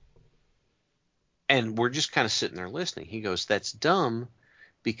 And we're just kind of sitting there listening. He goes, "That's dumb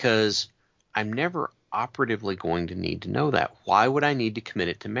because I'm never operatively going to need to know that. Why would I need to commit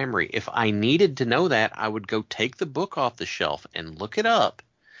it to memory? If I needed to know that, I would go take the book off the shelf and look it up.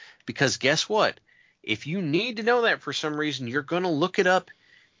 Because guess what? If you need to know that for some reason, you're going to look it up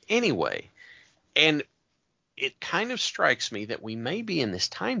anyway." And it kind of strikes me that we may be in this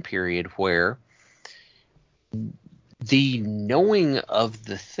time period where the knowing of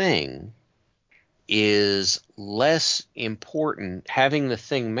the thing is less important. Having the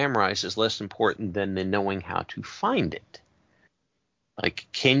thing memorized is less important than the knowing how to find it. Like,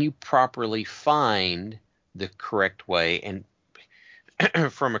 can you properly find the correct way? And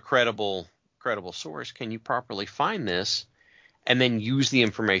from a credible source, can you properly find this and then use the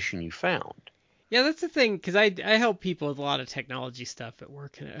information you found? yeah, that's the thing, because I help people with a lot of technology stuff at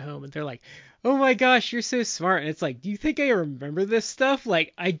work and at home, and they're like, "Oh my gosh, you're so smart." And it's like, do you think I remember this stuff?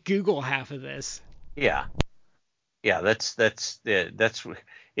 Like, I Google half of this. Yeah. Yeah, that's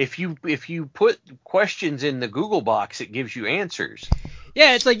if you put questions in the Google box, it gives you answers.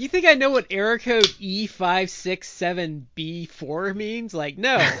 Yeah, it's like, you think I know what error code E567B4 means? Like,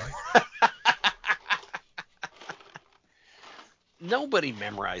 no. Nobody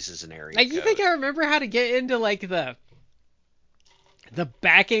memorizes an area Like, you think code. I remember how to get into like the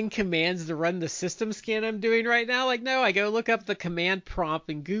back-end commands to run the system scan I'm doing right now? Like, no, I go look up the command prompt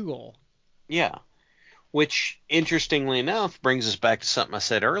in Google. Yeah, which interestingly enough brings us back to something I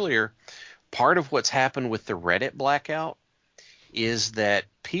said earlier. Part of what's happened with the Reddit blackout is that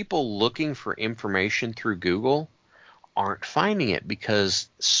people looking for information through Google aren't finding it, because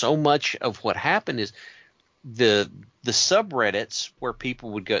so much of what happened is the subreddits where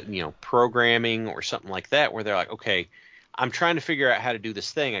people would go, programming or something like that, where they're like, okay, I'm trying to figure out how to do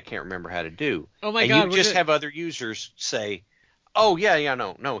this thing I can't remember how to do. Oh my And you God, just have other users say, "Oh yeah,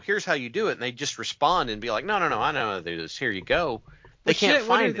 no, here's how you do it," and they just respond and be like, "No, I know how to do this. Here you go." They well, can't shit.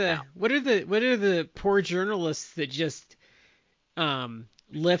 find it now. What are the poor journalists that just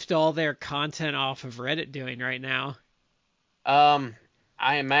lift all their content off of Reddit doing right now? Um,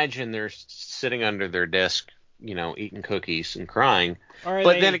 I imagine they're sitting under their desk, eating cookies and crying. Or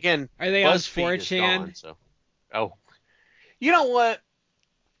But then again, are they on BuzzFeed is 4chan? gone, so. Oh, you know what?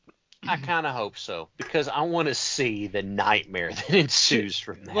 I kind of hope so, because I want to see the nightmare that ensues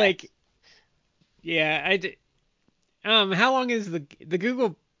from that. Like, yeah, how long is the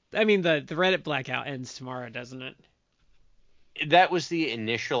Google? I mean, the Reddit blackout ends tomorrow, doesn't it? That was the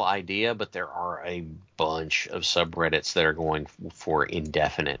initial idea, but there are a bunch of subreddits that are going for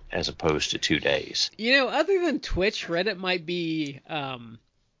indefinite as opposed to 2 days. You know, other than Twitch, Reddit might be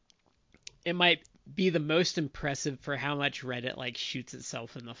it might be the most impressive for how much Reddit like shoots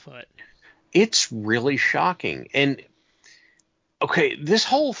itself in the foot. It's really shocking. And okay, this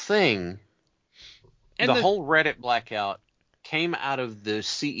whole thing, And the the whole Reddit blackout came out of the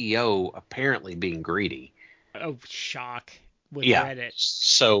CEO apparently being greedy. oh, shock with Yeah. Reddit.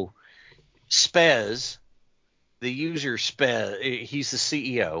 So Spez, the user Spez, he's the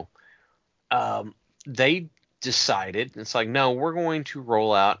CEO. They decided, it's like, no, we're going to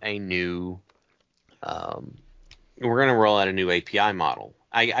roll out a new um, API model.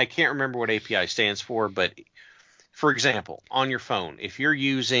 I can't remember what API stands for, but for example, on your phone, if you're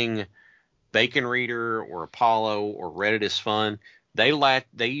using Bacon Reader or Apollo or Reddit is Fun, they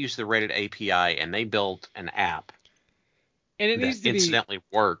use the Reddit API and they built an app And that incidentally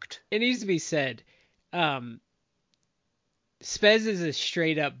worked. it needs to be said, um, Spez is a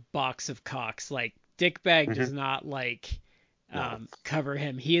straight up box of cocks. Like, Dickbag Mm-hmm. does not like No, cover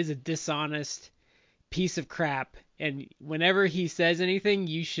him. He is a dishonest piece of crap, and whenever he says anything,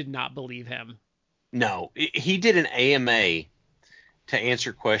 you should not believe him. no, he did an AMA to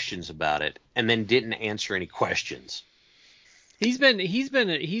answer questions about it, and then didn't answer any questions. He's been a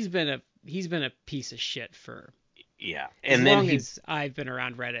piece of shit for Yeah, as and then long as I've been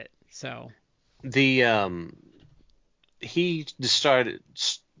around Reddit. So the he decided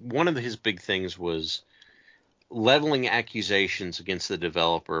one of his big things was leveling accusations against the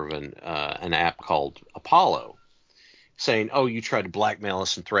developer of an app called Apollo, saying, "Oh, you tried to blackmail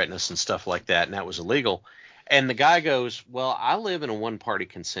us and threaten us and stuff like that, and that was illegal." And the guy goes, "Well, I live in a one-party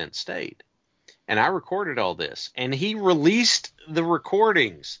consent state, and I recorded all this." And he released the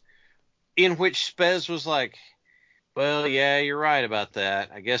recordings in which Spez was like, "Well, yeah, you're right about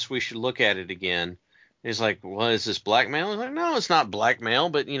that. I guess we should look at it again." He's like, "Well, is this blackmail?" He's like, "No, it's not blackmail,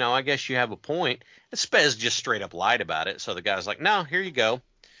 but, I guess you have a point." And Spez just straight up lied about it. So the guy's like, "No, here you go.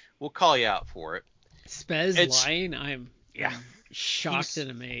 We'll call you out for it." Spez lying? I'm Yeah. shocked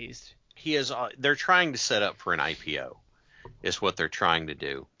and amazed. They're trying to set up for an IPO, is what they're trying to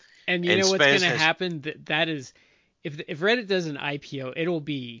do. And you know what's going to happen? That is, if Reddit does an IPO, it'll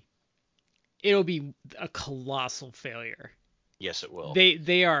be a colossal failure. Yes, it will.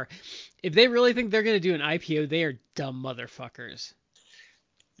 They are, if they really think they're going to do an IPO, they are dumb motherfuckers.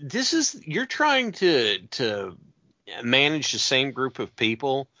 You're trying to manage the same group of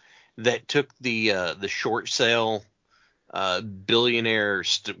people that took the short sale billionaire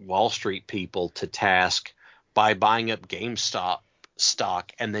Wall Street people to task by buying up GameStop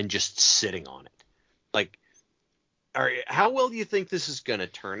stock and then just sitting on it. Like, how well do you think this is going to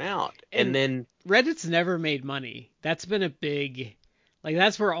turn out? And then Reddit's never made money. That's been a big,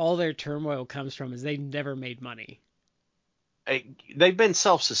 that's where all their turmoil comes from, is they've never made money. They've been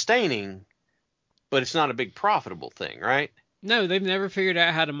self-sustaining, but it's not a big profitable thing, right? No, they've never figured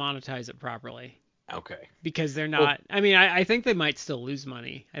out how to monetize it properly. Okay. Because they're not, I think they might still lose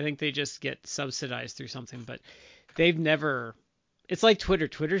money. I think they just get subsidized through something, but they've never, it's like Twitter.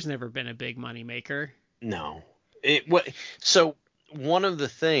 Twitter's never been a big money maker. No. So one of the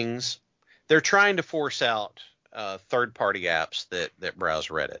things, they're trying to force out third-party apps that browse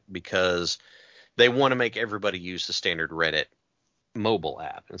Reddit because they want to make everybody use the standard Reddit mobile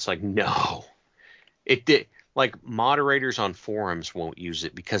app. And it's like, no. Like, moderators on forums won't use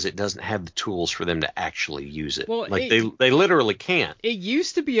it because it doesn't have the tools for them to actually use it. Well, they literally can't. It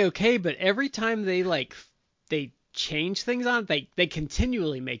used to be okay, but every time they change things on it, they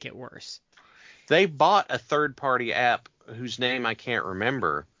continually make it worse. They bought a third-party app whose name I can't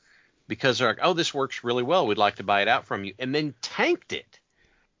remember because they're like, "Oh, this works really well. We'd like to buy it out from you," and then tanked it.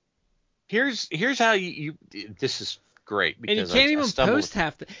 Here's how you this is great because and you can't even post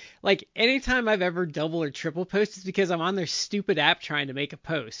half the, anytime I've ever double or triple posted is because I'm on their stupid app trying to make a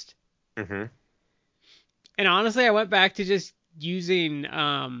post. Mm-hmm. And honestly, I went back to just using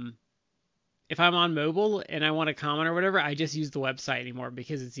if I'm on mobile and I want to comment or whatever, I just use the website anymore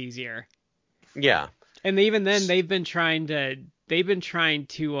because it's easier. Yeah. And even then, they've been trying to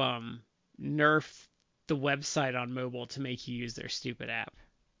nerf the website on mobile to make you use their stupid app.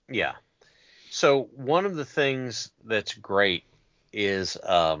 Yeah. So one of the things that's great is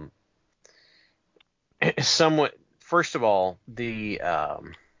somewhat. First of all, the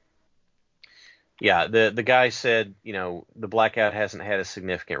guy said, the blackout hasn't had a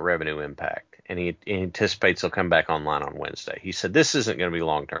significant revenue impact, and he anticipates he'll come back online on Wednesday. He said this isn't going to be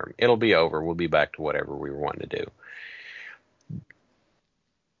long term. It'll be over. We'll be back to whatever we were wanting to do.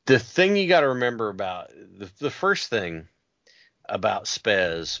 The thing you got to remember about the first thing about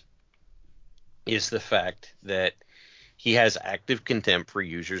Spez is the fact that he has active contempt for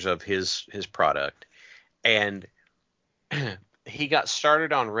users of his product, and he got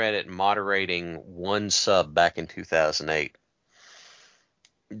started on Reddit moderating one sub back in 2008.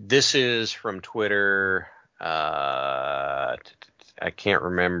 This is from Twitter. I can't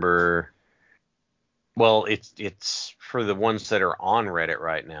remember. Well, it's for the ones that are on Reddit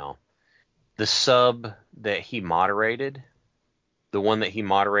right now. The sub that he moderated, the one that he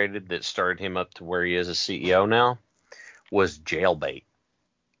moderated that started him up to where he is a CEO now, was Jailbait.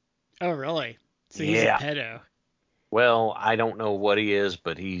 Oh, really? So he's a pedo. Well, I don't know what he is,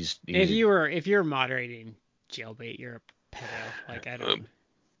 but he's if you're moderating Jailbait, you're a pedo. I don't.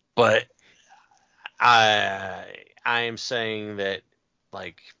 But I am saying that,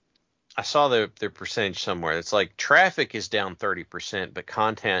 I saw their percentage somewhere. It's like traffic is down 30%, but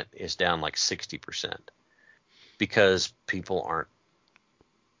content is down 60% because people aren't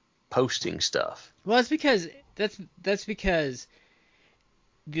posting stuff. Well, that's because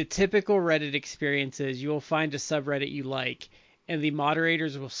the typical Reddit experience is you will find a subreddit you like, and the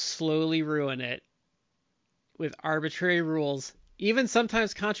moderators will slowly ruin it with arbitrary rules, even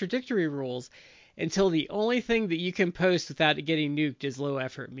sometimes contradictory rules, until the only thing that you can post without it getting nuked is low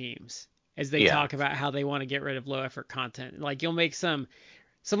effort memes, as they talk about how they want to get rid of low effort content. You'll make someone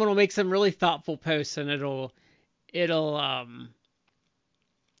will make some really thoughtful posts, and it'll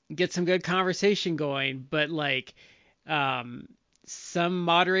get some good conversation going, but some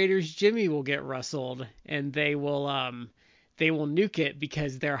moderators' Jimmy will get rustled, and they will nuke it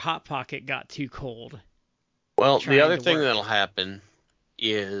because their hot pocket got too cold. Well, the other thing work. that'll happen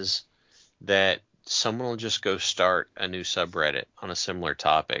is that someone will just go start a new subreddit on a similar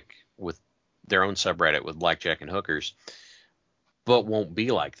topic with their own subreddit with blackjack and hookers, but won't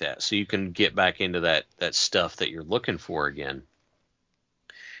be like that. So you can get back into that stuff that you're looking for again.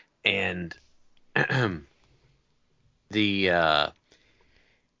 And the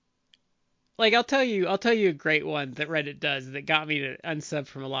like I'll tell you a great one that Reddit does that got me to unsub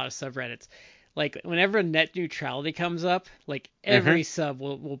from a lot of subreddits. Like whenever net neutrality comes up, like every sub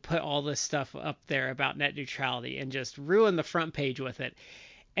will put all this stuff up there about net neutrality and just ruin the front page with it.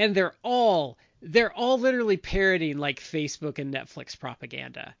 And they're all literally parroting like Facebook and Netflix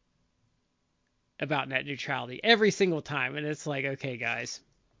propaganda about net neutrality every single time. And it's like, okay, guys.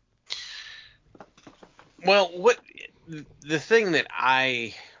 Well, what the thing that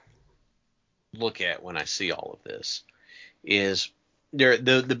I look at when I see all of this is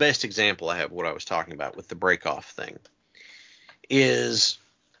the best example I have, what I was talking about with the break-off thing, is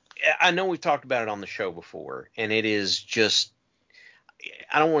I know we've talked about it on the show before, and it is just,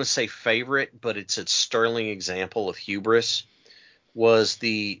 I don't want to say favorite, but it's a sterling example of hubris, was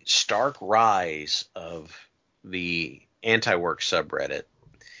the stark rise of the anti-work subreddit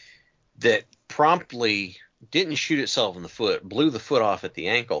that promptly didn't shoot itself in the foot, blew the foot off at the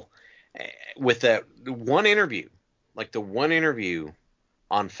ankle with that one interview, like the one interview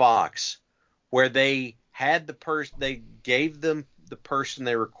on Fox where they had they gave them the person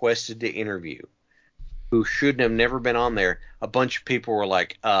they requested to interview, who shouldn't have never been on there. A bunch of people were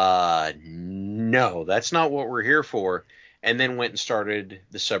like, no, that's not what we're here for. And then went and started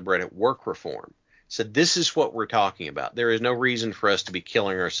the subreddit work reform. Said, this is what we're talking about. There is no reason for us to be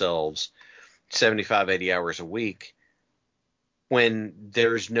killing ourselves 75, 80 hours a week when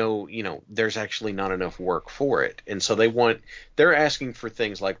there's there's actually not enough work for it. And so they're asking for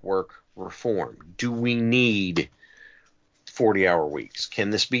things like work reform. Do we need 40-hour weeks? Can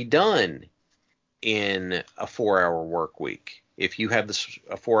this be done in a 4-hour work week? If you have a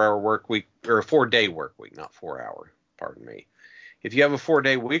 4-hour work week, or a 4-day work week, not 4-hour, pardon me. If you have a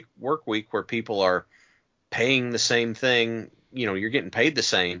 4-day work week where people are paying the same thing, you're getting paid the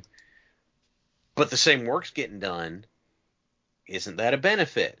same, but the same work's getting done, isn't that a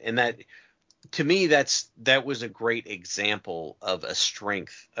benefit? And that, to me, that was a great example of a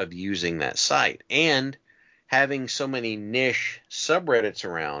strength of using that site. And having so many niche subreddits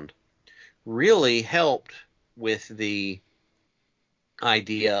around really helped with the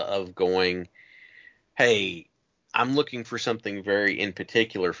idea of going, hey, I'm looking for something very in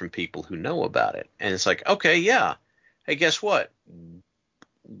particular from people who know about it. And it's like, okay, yeah. Hey, guess what?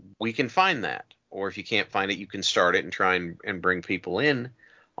 We can find that. Or if you can't find it, you can start it and try and bring people in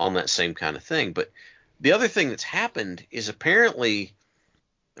on that same kind of thing. But the other thing that's happened is, apparently,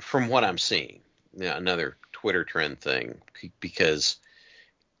 from what I'm seeing, another Twitter trend thing, because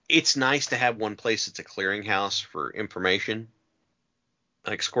it's nice to have one place that's a clearinghouse for information.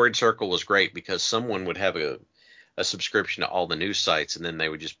 Like Squared Circle was great because someone would have a subscription to all the news sites, and then they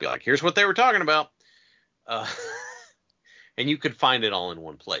would just be like, here's what they were talking about. And you could find it all in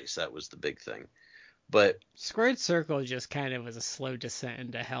one place. That was the big thing. But Squared Circle just kind of was a slow descent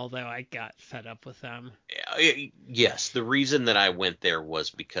into hell, though. I got fed up with them. Yes, the reason that I went there was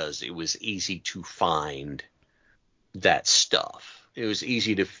because it was easy to find that stuff. It was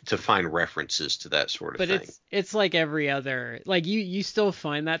easy to find references to that sort of thing. But it's like every other, like you still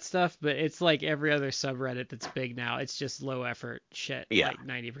find that stuff, but it's like every other subreddit that's big now. It's just low effort shit, like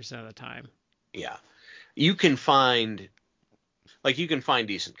 90% of the time. Yeah. You can find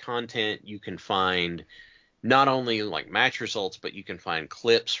decent content. You can find not only like match results, but you can find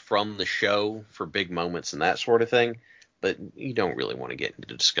clips from the show for big moments and that sort of thing. But you don't really want to get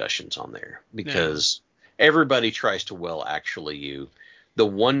into discussions on there because everybody tries to actually you. The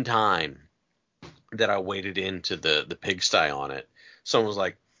one time that I waded into the pigsty on it, someone was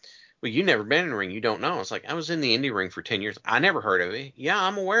like, well, you never been in a ring. You don't know. I was like, I was in the indie ring for 10 years. I never heard of it. Yeah,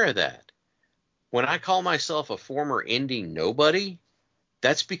 I'm aware of that. When I call myself a former indie nobody,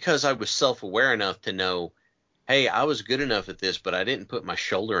 that's because I was self-aware enough to know, hey, I was good enough at this, but I didn't put my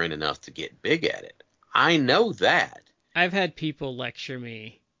shoulder in enough to get big at it. I know that. I've had people lecture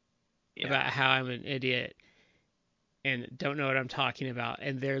me about how I'm an idiot and don't know what I'm talking about,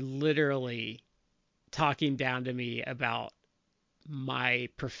 and they're literally talking down to me about my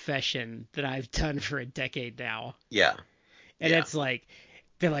profession that I've done for a decade now. Yeah. And it's like,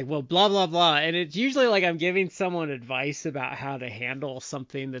 they're like, well, blah, blah, blah. And it's usually like I'm giving someone advice about how to handle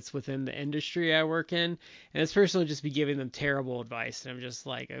something that's within the industry I work in. And this person will just be giving them terrible advice. And I'm just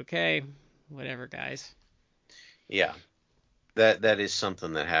like, okay, whatever, guys. Yeah, that is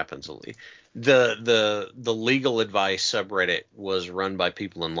something that happens. The legal advice subreddit was run by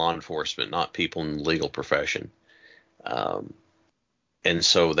people in law enforcement, not people in the legal profession. Um, and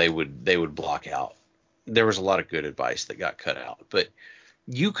so they would block out. There was a lot of good advice that got cut out, but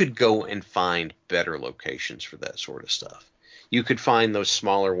you could go and find better locations for that sort of stuff. You could find those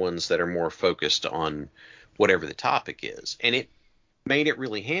smaller ones that are more focused on whatever the topic is. And it made it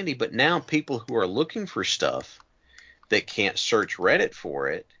really handy. But now people who are looking for stuff that can't search Reddit for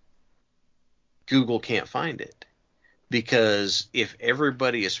it, Google can't find it. Because if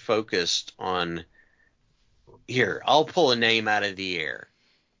everybody is focused on, here, I'll pull a name out of the air.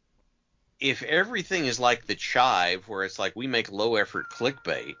 If everything is like the Chive, where it's like we make low effort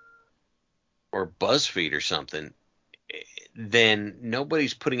clickbait, or BuzzFeed or something, then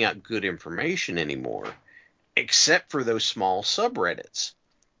nobody's putting out good information anymore, except for those small subreddits.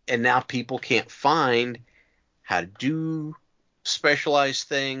 And now people can't find how to do specialized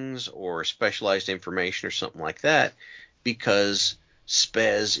things or specialized information or something like that because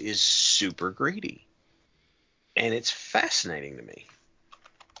Spez is super greedy. And it's fascinating to me.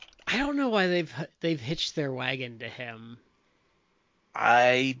 I don't know why they've hitched their wagon to him.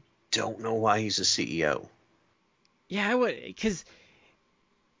 I don't know why he's a CEO. Yeah, I would, because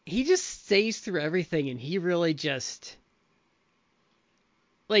he just stays through everything, and he really just,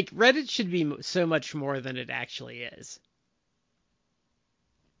 like, Reddit should be so much more than it actually is.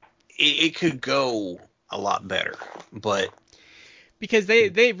 It could go a lot better, but Because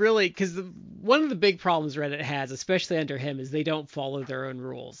they really, because one of the big problems Reddit has, especially under him, is they don't follow their own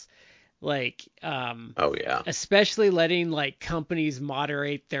rules. Like, oh yeah, especially letting like companies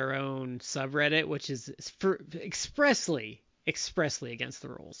moderate their own subreddit, which is for expressly against the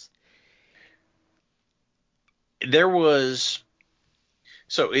rules. there was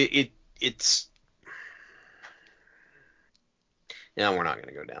so it's no, we're not going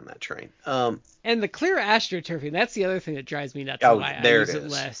to go down that train. And the clear astroturfing, that's the other thing that drives me nuts and Oh, why I there it use it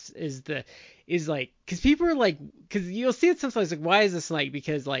is. less is like, because people are like, because you'll see it sometimes like, why is this like,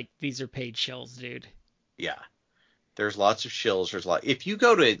 because like these are paid shills, dude. Yeah, there's lots of shills. There's a lot. If you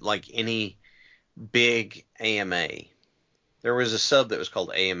go to like any big AMA, there was a sub that was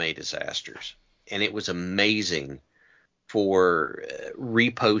called AMA Disasters, and it was amazing for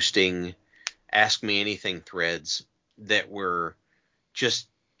reposting Ask Me Anything threads that were just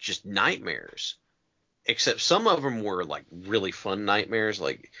nightmares. Except some of them were like really fun nightmares.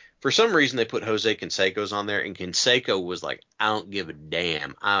 Like for some reason they put Jose Canseco's on there, and Canseco was like, "I don't give a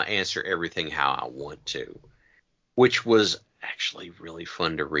damn. I'll answer everything how I want to," which was actually really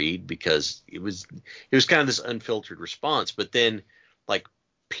fun to read because it was kind of this unfiltered response. But then like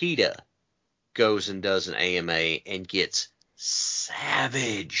PETA goes and does an AMA and gets Oh,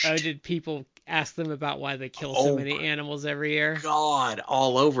 savaged. did people ask them about why they kill so Oh many animals every year? God,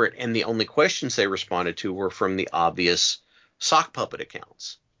 all over it. And the only questions they responded to were from the obvious sock puppet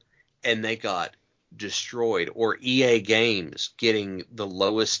accounts. And they got destroyed. Or EA Games getting the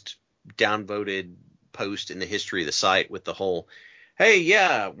lowest downvoted post in the history of the site with the whole, hey,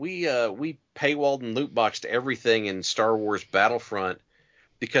 yeah, we paywalled and loot boxed everything in Star Wars Battlefront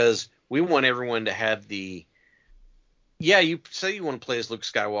because we want everyone to have the, yeah, you say you want to play as Luke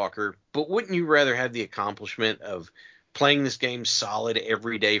Skywalker, but wouldn't you rather have the accomplishment of playing this game solid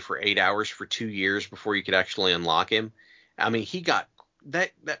every day for 8 hours for 2 years before you could actually unlock him? I mean, he got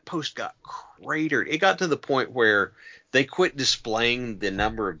that post got cratered. It got to the point where they quit displaying the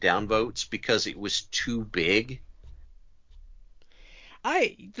number of downvotes because it was too big.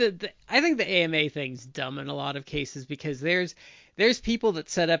 I think the AMA thing's dumb in a lot of cases because there's people that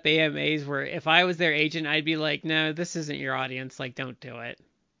set up AMAs where if I was their agent, I'd be like, no, this isn't your audience. Like, don't do it.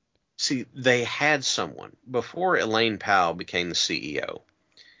 See, they had someone before Elaine Powell became the CEO.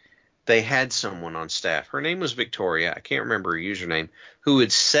 They had someone on staff. Her name was Victoria. I can't remember her username, who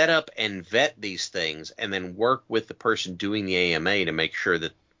would set up and vet these things and then work with the person doing the AMA to make sure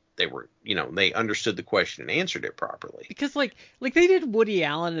that they were, they understood the question and answered it properly. Because like they did Woody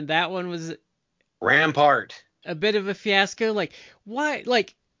Allen and that one was Rampart. a bit of a fiasco. Like why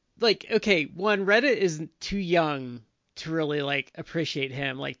like okay, one, Reddit is too young to really like appreciate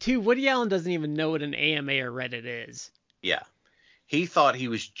him. Like two, Woody Allen doesn't even know what an AMA or Reddit is. Yeah. He thought he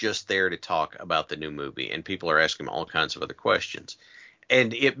was just there to talk about the new movie, and people are asking him all kinds of other questions.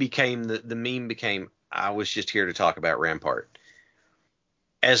 And it became, the meme became, I was just here to talk about Rampart.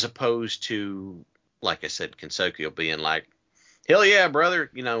 As opposed to, like I said, Kensokyo being like, Hell yeah, brother.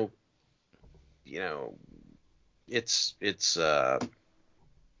 It's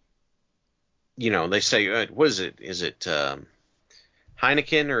they say, what is it? Is it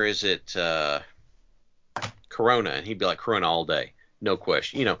Heineken or is it Corona? And he'd be like, Corona all day, no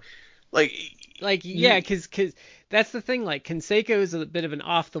question. Like Like, you, yeah, because that's the thing. Like, Canseco is a bit of an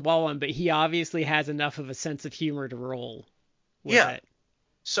off the wall one, but he obviously has enough of a sense of humor to roll with yeah. it.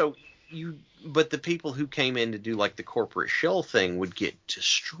 So but the people who came in to do like the corporate shell thing would get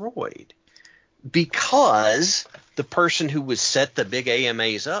destroyed because the person who was set the big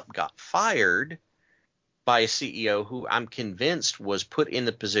AMAs up got fired by a CEO who I'm convinced was put in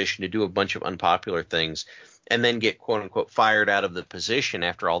the position to do a bunch of unpopular things and then get quote unquote fired out of the position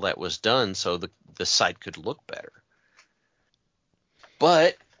after all that was done so the site could look better.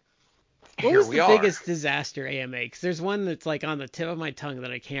 But What here was we the are. biggest disaster AMA? Because there's one that's like on the tip of my tongue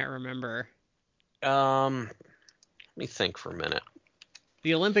that I can't remember. Let me think for a minute.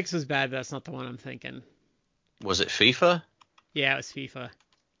 The Olympics was bad, but that's not the one I'm thinking. Was it FIFA? Yeah, it was FIFA.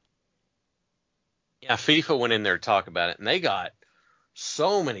 Yeah, FIFA went in there to talk about it, and they got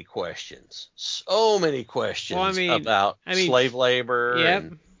so many questions Well, about I mean, slave labor yep.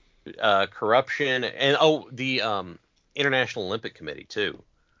 and corruption, and the International Olympic Committee too.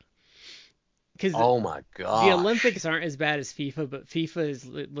 Because Oh my the gosh. Olympics aren't as bad as FIFA, but FIFA is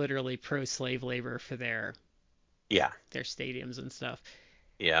literally pro slave labor for Yeah, their stadiums and stuff.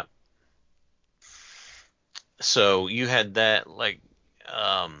 yeah. So you had that, like,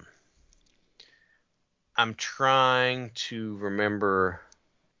 um, I'm trying to remember.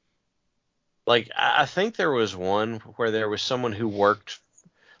 Like, I think there was one where there was someone who worked,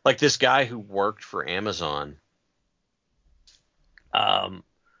 like this guy who worked for Amazon, um,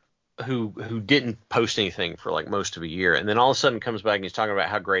 who didn't post anything for like most of a year, and then all of a sudden comes back and he's talking about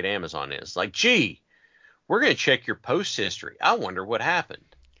how great Amazon is. Like, gee, we're gonna check your post history. I wonder what happened.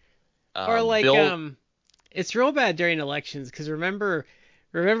 Or like, Bill, it's real bad during elections because remember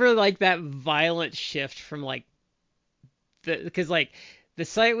like that violent shift from like because like the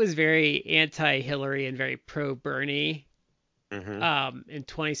site was very anti-Hillary and very pro-Bernie hmm in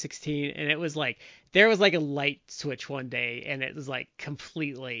 2016, and it was like there was like a light switch one day, and it was like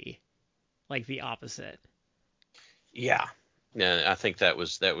completely like the opposite. yeah, yeah, I think that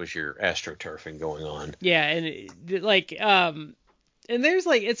was your astroturfing going on. Yeah, and and there's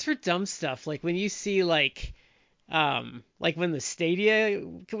like it's for dumb stuff like when you see like when the Stadia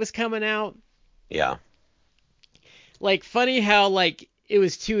was coming out, Yeah, like funny how like it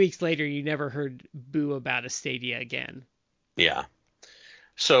was 2 weeks later you never heard boo about a Stadia again. yeah.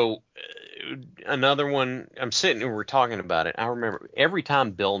 So another one, I'm sitting and we're talking about it. I remember every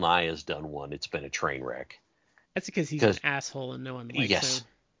time Bill Nye has done one, it's been a train wreck. That's because he's an Because asshole and no one likes yes, him.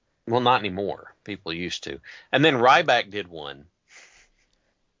 well, not anymore. People used to. And then Ryback did one.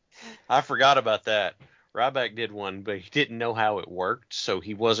 I forgot about that. Ryback did one, but he didn't know how it worked, so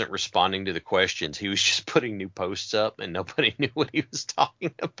he wasn't responding to the questions. He was just putting new posts up, and nobody knew what he was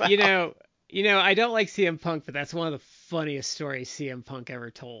talking You about. know, I don't like CM Punk, but that's one of the funniest stories CM Punk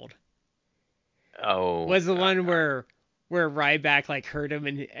ever told. Oh, Was the one where Ryback like heard him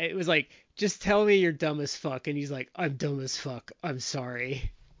and it was like, just tell me you're dumb as fuck, and he's like, I'm dumb as fuck. I'm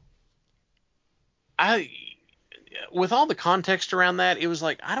sorry. I with all the context around that, it was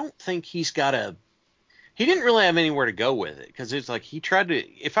like I don't think he didn't really have anywhere to go with it because it's like he tried to,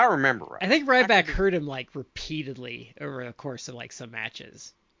 if I remember I right, think Ryback heard him like repeatedly over the course of like some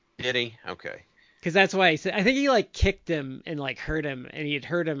matches. did he? Okay. Because that's why he said I think he like kicked him and like hurt him, and he had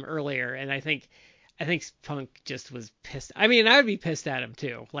hurt him earlier, and I think Punk just was pissed. I mean, I would be pissed at him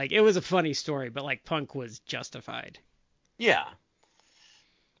too. Like it was a funny story, but like Punk was justified. Yeah.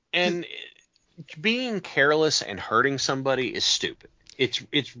 And being careless and hurting somebody is stupid. It's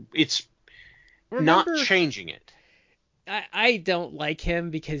not Remember, changing it. I don't like him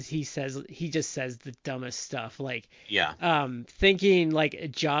because he just says the dumbest stuff. Like Yeah. thinking like a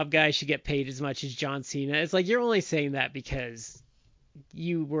job guy should get paid as much as John Cena. It's like you're only saying that because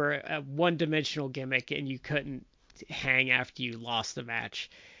you were a one-dimensional gimmick and you couldn't hang after you lost the match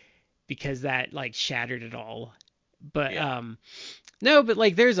because that like shattered it all. But Yeah. no, but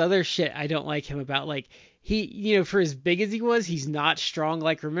like there's other shit I don't like him about. Like he, for as big as he was, he's not strong.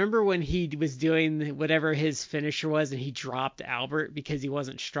 Like remember when he was doing whatever his finisher was and he dropped Albert because he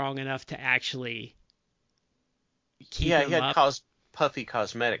wasn't strong enough to actually keep Yeah, he him had up. puffy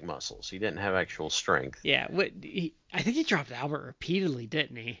cosmetic muscles. He didn't have actual strength. Yeah, I think he dropped Albert repeatedly,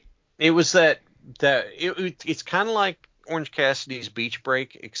 didn't he? It was it's kind of like Orange Cassidy's beach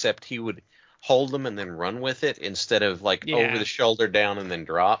break, except he would hold them and then run with it instead of like over Yeah. the shoulder down and then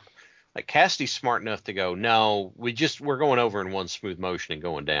drop. Like Cassidy's smart enough to go, no, we're going over in one smooth motion and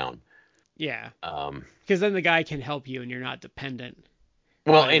going down. Yeah. Um, Because then the guy can help you and you're not dependent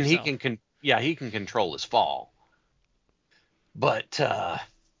well, on and yourself. he can control his fall. But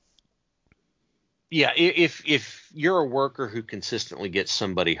yeah, if you're a worker who consistently gets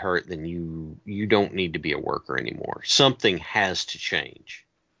somebody hurt, then you don't need to be a worker anymore. Something has to change.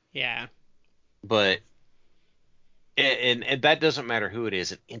 Yeah. But and that doesn't matter who it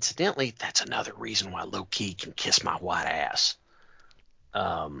is. And incidentally, that's another reason why Low Key can kiss my white ass.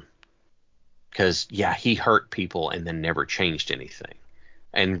 Because yeah, he hurt people and then never changed anything,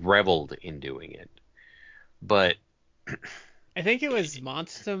 and reveled in doing it. But I think it was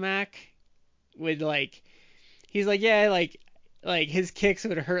Monster Mac would like he's like, yeah, like his kicks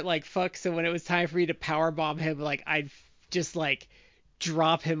would hurt like fuck, so when it was time for me to power bomb him, like I'd just like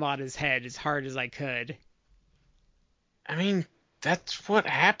drop him on his head as hard as I could. I mean, that's what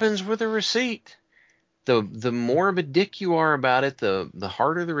happens with a receipt. The more of a dick you are about it, the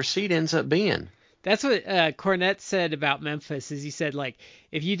harder the receipt ends up being. That's what Cornette said about Memphis. Is he said like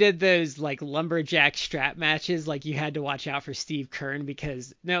if you did those like lumberjack strap matches, like you had to watch out for Steve Kern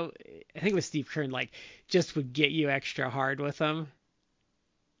because no, I think it was Steve Kern like just would get you extra hard with them.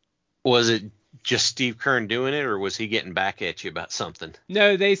 Was it just Steve Kern doing it, or was he getting back at you about something?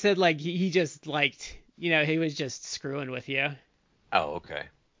 No, they said like he just liked he was just screwing with you. Oh, okay.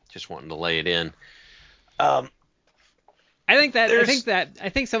 Just wanting to lay it in. Um, I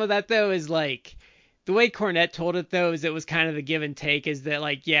think some of that though is like the way Cornette told it though is it was kind of the give and take is that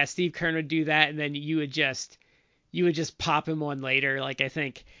like yeah Steve Kern would do that and then you would just pop him one later like I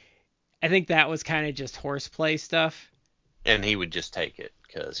think that was kind of just horseplay stuff. and he would just take it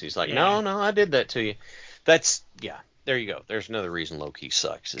because he's like, Yeah, no, I did that to you. That's yeah. There you go. There's another reason Low Key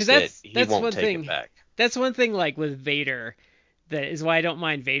sucks is because that he that's won't one take it thing. back. That's one thing like with Vader that is why I don't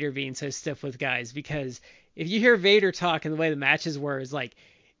mind Vader being so stiff with guys because if you hear Vader talk and the way the matches were is like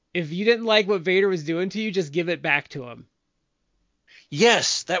if you didn't like what Vader was doing to you, just give it back to him.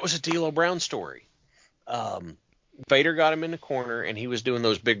 Yes, that was a D'Lo Brown story. Um, Vader got him in the corner, and he was doing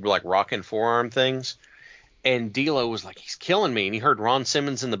those big like rocking forearm things. And D'Lo was like, he's killing me. And he heard Ron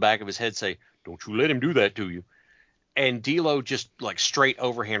Simmons in the back of his head say, "Don't you let him do that to you." And D'Lo just like straight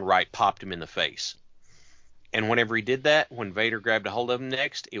overhand right popped him in the face. And whenever he did that, when Vader grabbed a hold of him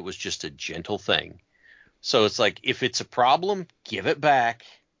next, it was just a gentle thing. So it's like, if it's a problem, give it back.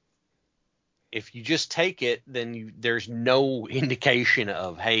 If you just take it, then there's no indication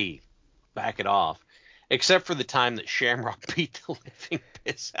of, hey, back it off. Except for the time that Shamrock beat the living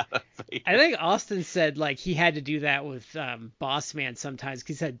piss out of Vader. I think Austin said like he had to do that with Boss Man sometimes. 'Cause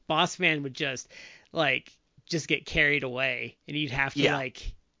he said Boss Man would just get carried away, and you'd have to Yeah.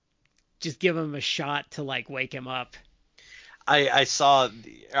 like just give him a shot to like wake him up. I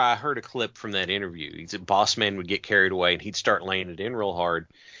heard a clip from that interview. He said Boss Man would get carried away and he'd start laying it in real hard.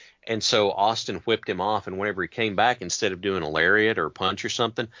 And so Austin whipped him off, and whenever he came back, instead of doing a lariat or a punch or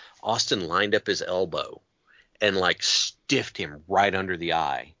something, Austin lined up his elbow and like stiffed him right under the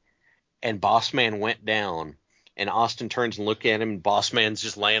eye. And Boss Man went down, and Austin turns and looked at him, and Boss Man's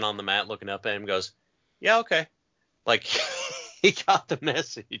just laying on the mat looking up at him and goes, "Yeah, okay." Like he got the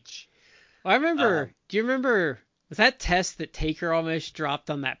message. Well, I remember. Do you remember? Was that test that Taker almost dropped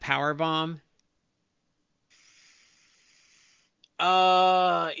on that power bomb?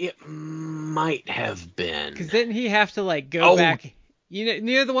 It might have Because been. didn't he have to like go Oh, back?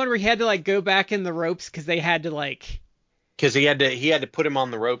 Near the one where he had to like go back in the ropes because they had to like. because he had to put him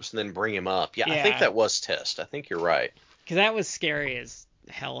on the ropes and then bring him up. Yeah, I think Yeah, that was Test. I think you're right. because that was scary as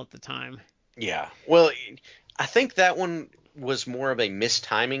hell at the time. Yeah. Well, I think that one was more of a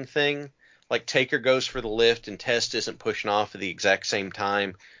mistiming thing. Like Taker goes for the lift and Test isn't pushing off at the exact same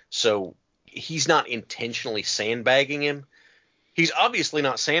time, so he's not intentionally sandbagging him. He's obviously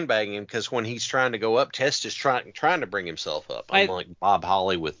not sandbagging him because when he's trying to go up, Test is trying to bring himself up, I unlike Bob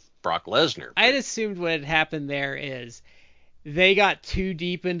Holly with Brock Lesnar. I'd assumed what had happened there is they got too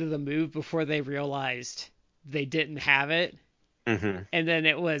deep into the move before they realized they didn't have it, Mm-hmm. and then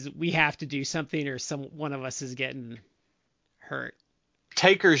it was we have to do something or one of us is getting hurt.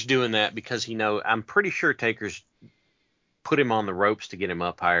 Taker's doing that because I'm pretty sure Taker's put him on the ropes to get him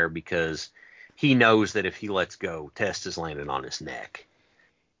up higher because he knows that if he lets go, Test is landing on his neck.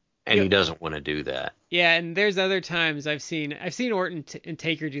 And he Yep. doesn't want to do that. Yeah, and there's other times I've seen Orton and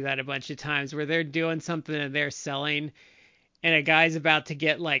Taker do that a bunch of times where they're doing something and they're selling, and a guy's about to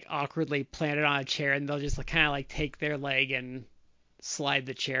get like awkwardly planted on a chair, and they'll just like, kind of like take their leg and slide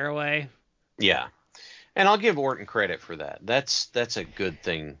the chair away. Yeah. And I'll give Orton credit for that. That's a good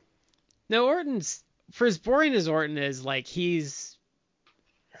thing. No, Orton's for as boring as Orton is, like he's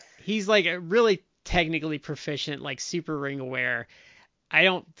he's like a really technically proficient, like super ring aware. I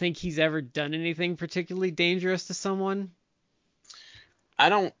don't think he's ever done anything particularly dangerous to someone. I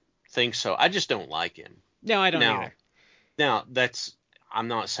don't think so. I just don't like him. No, I don't Now, either. now that's I'm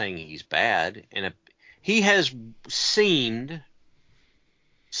not saying he's bad, and he has seemed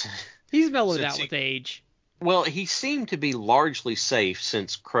He's mellowed since out with age. he seemed to be largely safe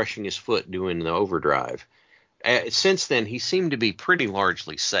since crushing his foot doing the overdrive. Since then, he seemed to be pretty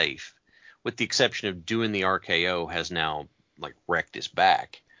largely safe, with the exception of doing the RKO has now like wrecked his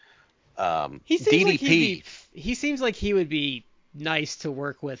back. He seems like DDP, he seems like he would be nice to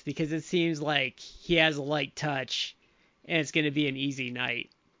work with because it seems like he has a light touch and it's going to be an easy night.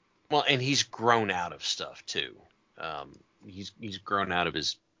 well, and he's grown out of stuff too. He's grown out of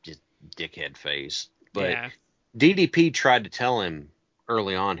his dickhead phase. But Yeah. DDP tried to tell him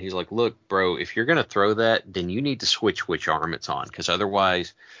early on. He's like, "Look, bro, if you're gonna throw that, then you need to switch which arm it's on, because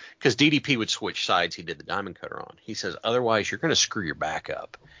DDP would switch sides. He did the diamond cutter on. He says, otherwise, you're gonna screw your back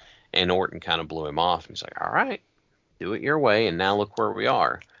up." And Orton kind of blew him off. He's like, "All right, do it your way." And now look where we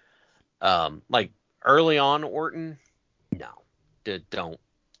are. Like early on, Orton, no, don't.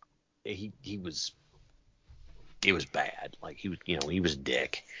 He was it was bad. Like he was a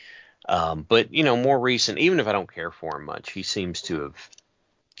dick. But more recent, even if I don't care for him much, he seems to have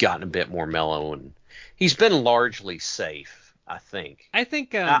gotten a bit more mellow, and he's been largely safe, I think. I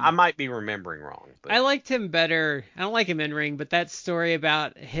think I might be remembering wrong, but I liked him better. I don't like him in ring, but that story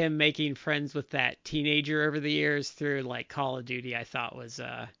about him making friends with that teenager over the years through like Call of Duty, I thought was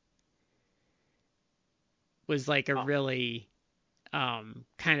like a really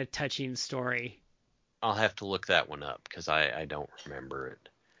kind of touching story. I'll have to look that one up because I don't remember it.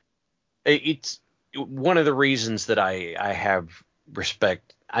 It's one of the reasons that I have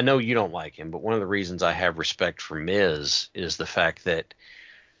respect. I know you don't like him, but one of the reasons I have respect for Miz is the fact that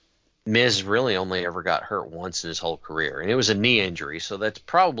Miz really only ever got hurt once in his whole career, and it was a knee injury, so that's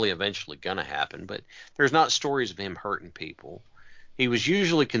probably eventually going to happen, but there's not stories of him hurting people. He was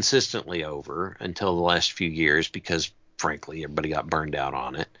usually consistently over until the last few years because, frankly, everybody got burned out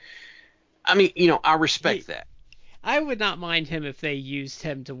on it. I mean, I respect that. I would not mind him if they used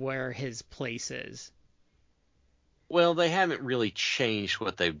him to where his place is. Well, they haven't really changed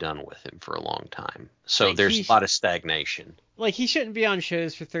what they've done with him for a long time. So Like there's a lot of stagnation. Like he shouldn't be on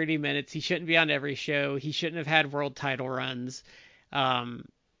shows for 30 minutes. He shouldn't be on every show. He shouldn't have had world title runs.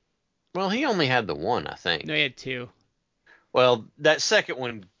 Well, he only had the one, I think. No, he had two. Well, that second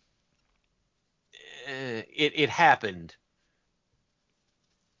one, it happened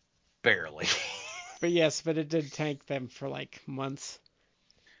barely. But yes, but it did tank them for like months.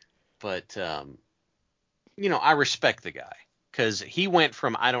 But I respect the guy because he went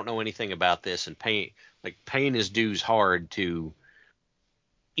from I don't know anything about this and paying his dues hard to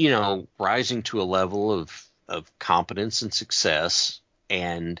rising to a level of competence and success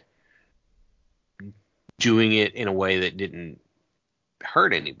and doing it in a way that didn't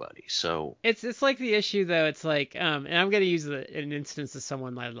hurt anybody. So It's like the issue though. It's like and I'm gonna use an instance of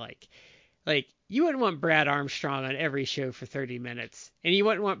someone I like you wouldn't want Brad Armstrong on every show for 30 minutes, and you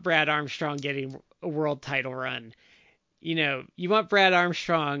wouldn't want Brad Armstrong getting a world title run. You want Brad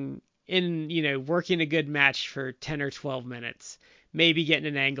Armstrong in working a good match for 10 or 12 minutes, maybe getting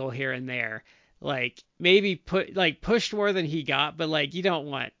an angle here and there, like maybe pushed more than he got, but like you don't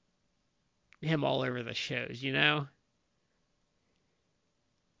want him all over the shows. yeah,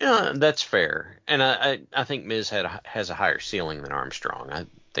 that's fair. And I think Miz has a higher ceiling than Armstrong. I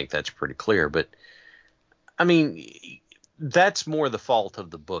think that's pretty clear. But I mean, that's more the fault of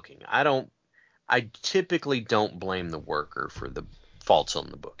the booking. I typically don't blame the worker for the faults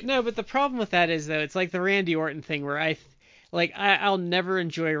on the booking. No, but the problem with that is though, it's like the Randy Orton thing where I'll never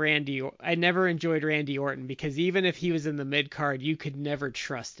enjoy Randy. I never enjoyed Randy Orton because even if he was in the mid card, you could never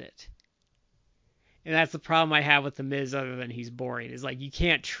trust it. And that's the problem I have with the Miz, other than he's boring, is like you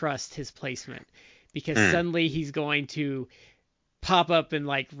can't trust his placement because suddenly he's going to pop up and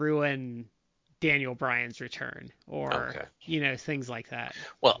like ruin Daniel Bryan's return or things like that.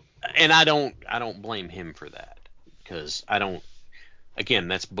 Well, and I don't blame him for that because again,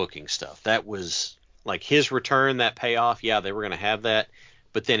 that's booking stuff. That was like his return, that payoff. Yeah, they were going to have that,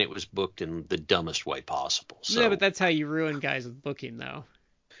 but then it was booked in the dumbest way possible. So no, but that's how you ruin guys with booking, though.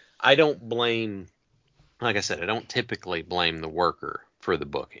 I don't blame, like I said, I don't typically blame the worker for the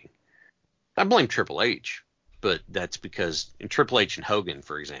booking. I blame Triple H, but that's because in Triple H and Hogan,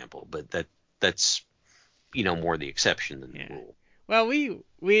 for example, but that's more the exception than the rule. Well, we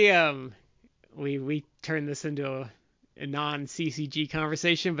turned this into a non-CCG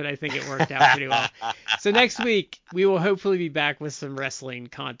conversation, but I think it worked out pretty well. So next week, we will hopefully be back with some wrestling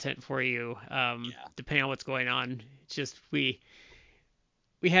content for you, depending on what's going on. It's just we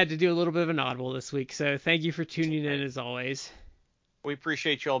had to do a little bit of an audible this week, so thank you for tuning in as always. We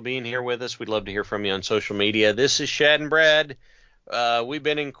appreciate you all being here with us. We'd love to hear from you on social media. This is Shad and Brad. We've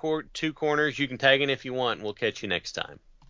been in 2 Corners. You can tag in if you want, and we'll catch you next time.